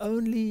that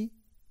only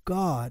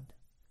God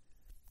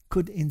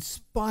could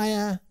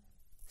inspire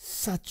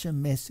such a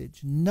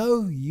message.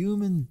 No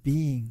human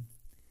being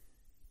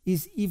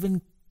is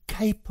even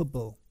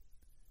capable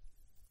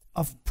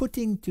of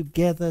putting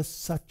together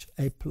such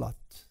a plot.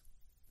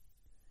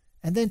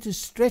 And then to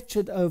stretch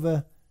it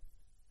over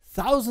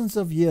thousands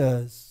of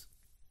years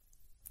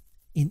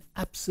in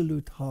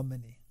absolute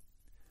harmony,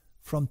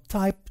 from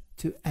type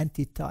to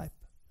antitype,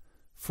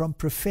 from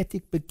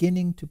prophetic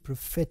beginning to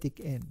prophetic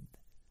end.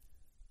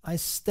 I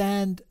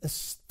stand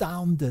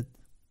astounded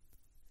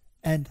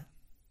and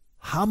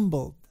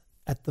humbled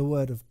at the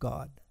word of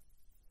God.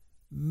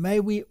 May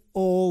we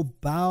all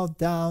bow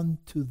down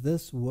to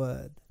this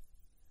word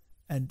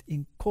and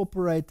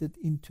incorporate it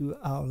into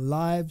our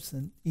lives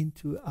and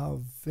into our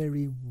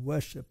very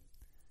worship,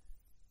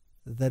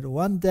 that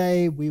one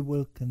day we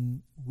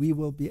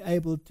will be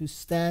able to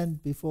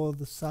stand before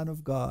the Son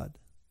of God,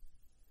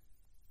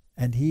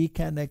 and he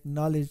can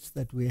acknowledge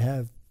that we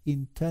have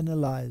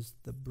internalized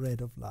the bread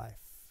of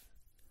life.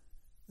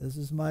 This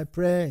is my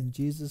prayer in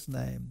Jesus'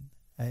 name.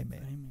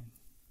 Amen. Amen.